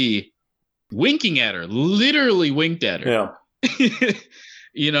TV, winking at her, literally winked at her.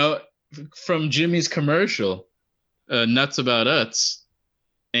 Yeah. From Jimmy's commercial, Nuts About Utz.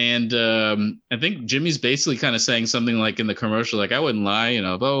 And I think Jimmy's basically kind of saying something like in the commercial, like, I wouldn't lie,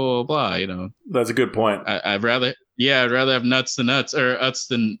 blah, blah, blah, That's a good point. I'd rather have nuts than nuts, or Utz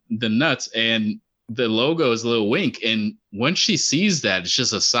than nuts. And the logo is a little wink. And once she sees that, it's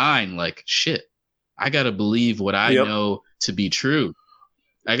just a sign like, shit, I got to believe what I know to be true.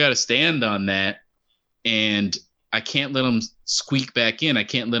 I got to stand on that. And I can't let them squeak back in. I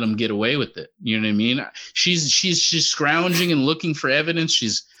can't let them get away with it. You know what I mean? She's scrounging and looking for evidence.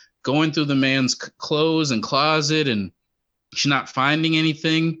 She's going through the man's clothes and closet, and she's not finding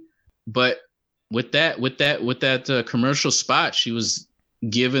anything. But with that commercial spot, she was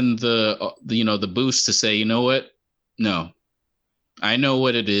given the boost to say, you know what? No, I know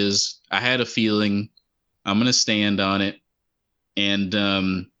what it is. I had a feeling. I'm gonna stand on it,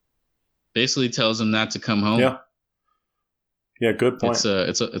 and basically tells him not to come home. Yeah. Yeah, good point.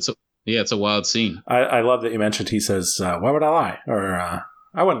 It's a wild scene. I love that you mentioned he says, why would I lie? Or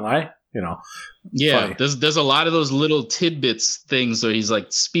I wouldn't lie, Yeah, funny. there's a lot of those little tidbits things where he's like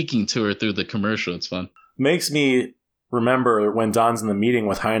speaking to her through the commercial. It's fun. Makes me remember when Don's in the meeting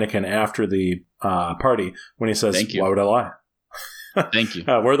with Heineken after the party when he says, Thank you. why would I lie? Thank you.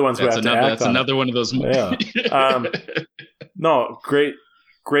 We're the ones who have to act That's on another one of those. Yeah. No, great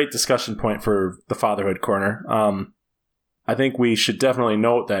discussion point for the fatherhood corner. I think we should definitely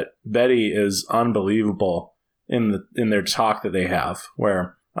note that Betty is unbelievable in their talk that they have,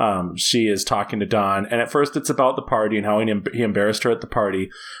 where she is talking to Don, and at first it's about the party and how he embarrassed her at the party,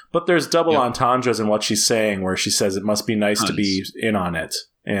 but there's double entendres in what she's saying, where she says it must be nice to be in on it,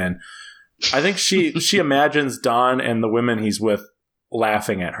 and I think she imagines Don and the women he's with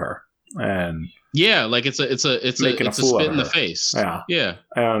laughing at her, and like it's a spit in the face. Yeah.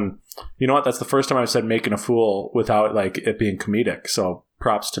 And you know what? That's the first time I've said making a fool without like it being comedic. So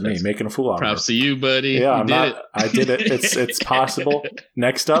props to me, making a fool out of her. Props to you, buddy. Yeah, I did it. It's possible.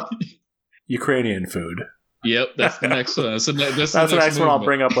 Next up, Ukrainian food. Yep, that's the next one. That's the next one I'll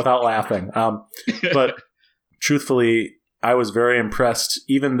bring up without laughing. But truthfully, I was very impressed,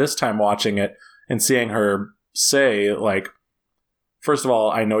 even this time watching it and seeing her say, like, first of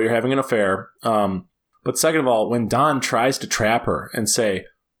all, I know you're having an affair. But second of all, when Don tries to trap her and say,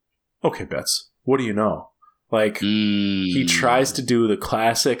 okay, Bets, what do you know? Like, he tries to do the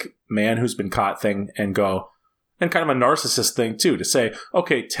classic man who's been caught thing and go, and kind of a narcissist thing too, to say,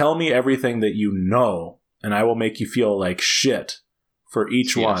 okay, tell me everything that you know, and I will make you feel like shit for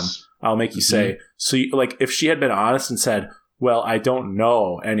each one. I'll make you say, so you, like, if she had been honest and said, well, I don't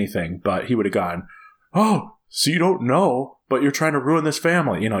know anything, but he would have gone, oh, so you don't know, but you're trying to ruin this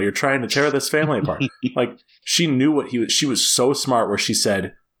family. You know, you're trying to tear this family apart. Like, she knew what she was so smart where she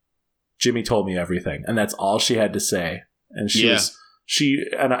said, Jimmy told me everything. And that's all she had to say. And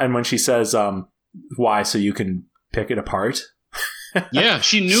and when she says, why, so you can pick it apart? Yeah,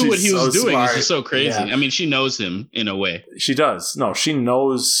 she knew what he was doing. It's just so crazy. Yeah. I mean, she knows him in a way. She does. No, she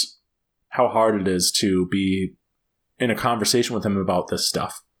knows how hard it is to be in a conversation with him about this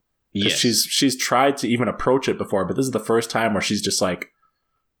stuff. Yes. She's tried to even approach it before, but this is the first time where she's just like,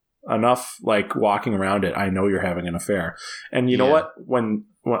 enough, like, walking around it. I know you're having an affair. And you know what? When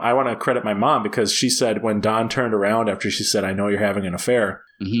I want to credit my mom, because she said when Don turned around after she said, I know you're having an affair,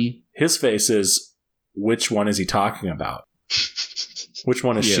 his face is, which one is he talking about? Which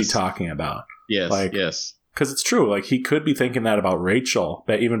one is she talking about? Yes. Because it's true. Like, he could be thinking that about Rachel,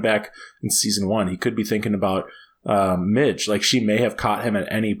 but even back in season 1, he could be thinking about Midge. Like, she may have caught him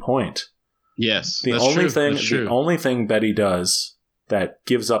at any point. Yes. The only thing Betty does that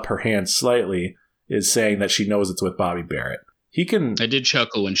gives up her hand slightly is saying that she knows it's with Bobby Barrett. I did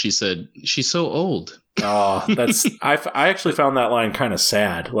chuckle when she said, she's so old. Oh, I actually found that line kind of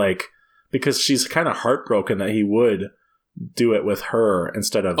sad, like, because she's kind of heartbroken that he would do it with her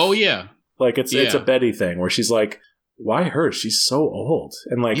instead of. Oh yeah. Like, it's a Betty thing where she's like, why her? She's so old.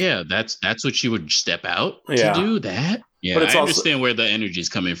 And like, yeah, that's what she would step out to do that. Yeah, but I understand where the energy is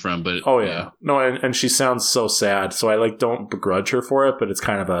coming from, but no, and she sounds so sad, so I like don't begrudge her for it, but it's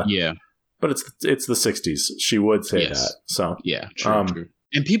kind of a but it's the 60s. She would say that, so yeah, true.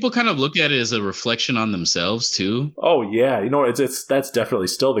 And people kind of look at it as a reflection on themselves too. Oh yeah, you know, it's that's definitely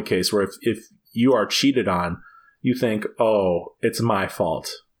still the case where if you are cheated on, you think, oh, it's my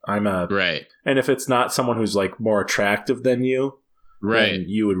fault. I'm a right, and if it's not someone who's like more attractive than you, right, then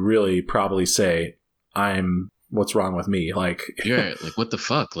you would really probably say, what's wrong with me? Like, yeah, like what the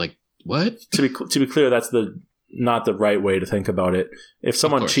fuck? Like what? To be clear, that's not the right way to think about it. If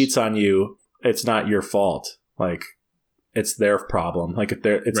someone cheats on you, it's not your fault. Like, it's their problem. Like,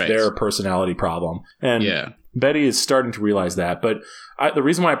 it's their personality problem. And Betty is starting to realize that. But the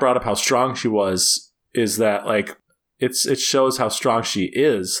reason why I brought up how strong she was is that, like, it shows how strong she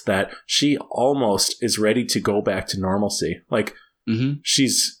is, that she almost is ready to go back to normalcy. Like,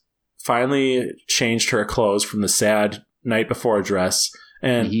 she's finally changed her clothes from the sad night before dress,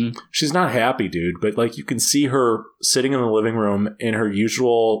 and she's not happy, dude, but like, you can see her sitting in the living room in her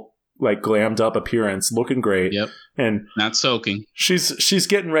usual, like, glammed up appearance, looking great. Yep. And not soaking. She's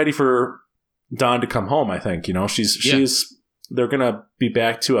getting ready for Don to come home, I think. You know, they're gonna be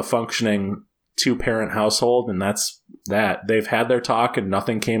back to a functioning 2-parent household, and that's that. They've had their talk and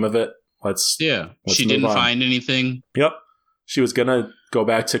nothing came of it. Let's she didn't find anything. Yep. She was gonna go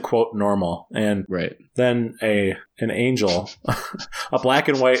back to, quote, normal, and then an angel, a black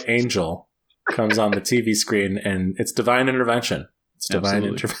and white angel, comes on the TV screen, and it's divine intervention. It's divine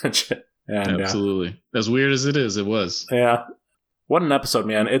intervention. And, absolutely. As weird as it is, it was. Yeah. What an episode,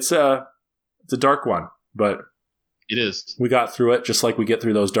 man. It's a dark one, but it is. We got through it just like we get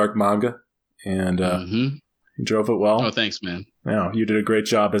through those dark manga, and you drove it well. Oh, thanks, man. Yeah, you did a great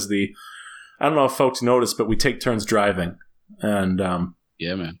job as I don't know if folks noticed, but we take turns driving. And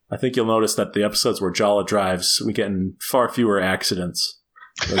yeah, man. I think you'll notice that the episodes where Jala drives, we get in far fewer accidents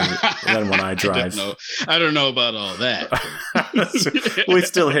than when I drive. I don't know about all that. We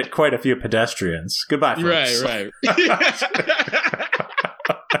still hit quite a few pedestrians. Goodbye, folks. Right.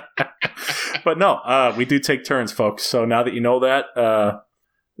 But no, we do take turns, folks. So now that you know that,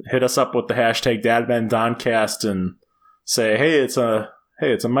 hit us up with the hashtag DadmenDoncast and say, hey, it's a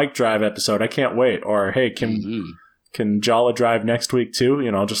hey, it's a Mike Drive episode. I can't wait. Or, hey, can Jala drive next week too?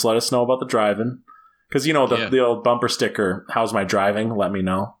 Just let us know about the driving. Because, the old bumper sticker, how's my driving? Let me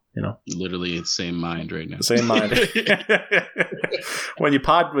know. Literally, it's same mind right now. Same mind. When you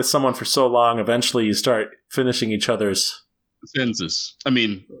pod with someone for so long, eventually you start finishing each other's sentences.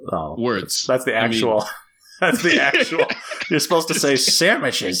 Words. That's the actual. That's the actual. You're supposed to say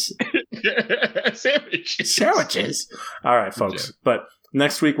sandwiches. Sandwiches. All right, folks. Okay. But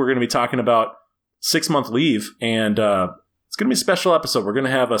next week we're going to be talking about 6-month leave, and it's going to be a special episode. We're going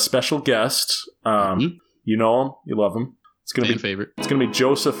to have a special guest. You know him. You love him. It's going to be favorite. It's going to be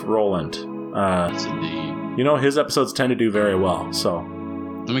Joseph Roland. Yes, indeed. His episodes tend to do very well, so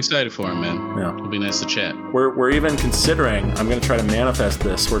I'm excited for him, man. Yeah, it'll be nice to chat. We're even considering. I'm going to try to manifest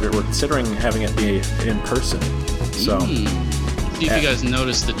this. We're considering having it be in person. So see if you guys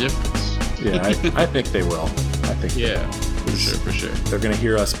notice the difference. Yeah, I think they will. Yeah, for sure. They're going to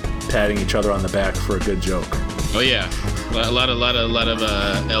hear us patting each other on the back for a good joke. Oh yeah, a lot of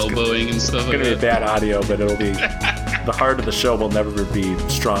elbowing and stuff. It's going to be bad audio, but it'll be the heart of the show will never be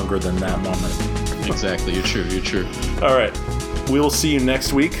stronger than that moment. Exactly. You're true. All right. We will see you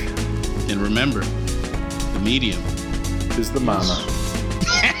next week. And remember, the medium is the mama.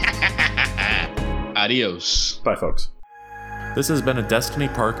 Adios. Bye, folks. This has been a Destiny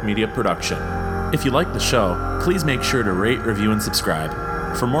Park Media production. If you like the show, please make sure to rate, review, and subscribe.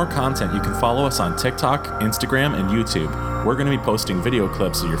 For more content, you can follow us on TikTok, Instagram, and YouTube. We're going to be posting video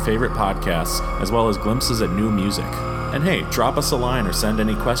clips of your favorite podcasts, as well as glimpses at new music. And hey, drop us a line or send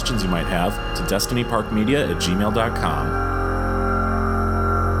any questions you might have to destinyparkmedia@gmail.com.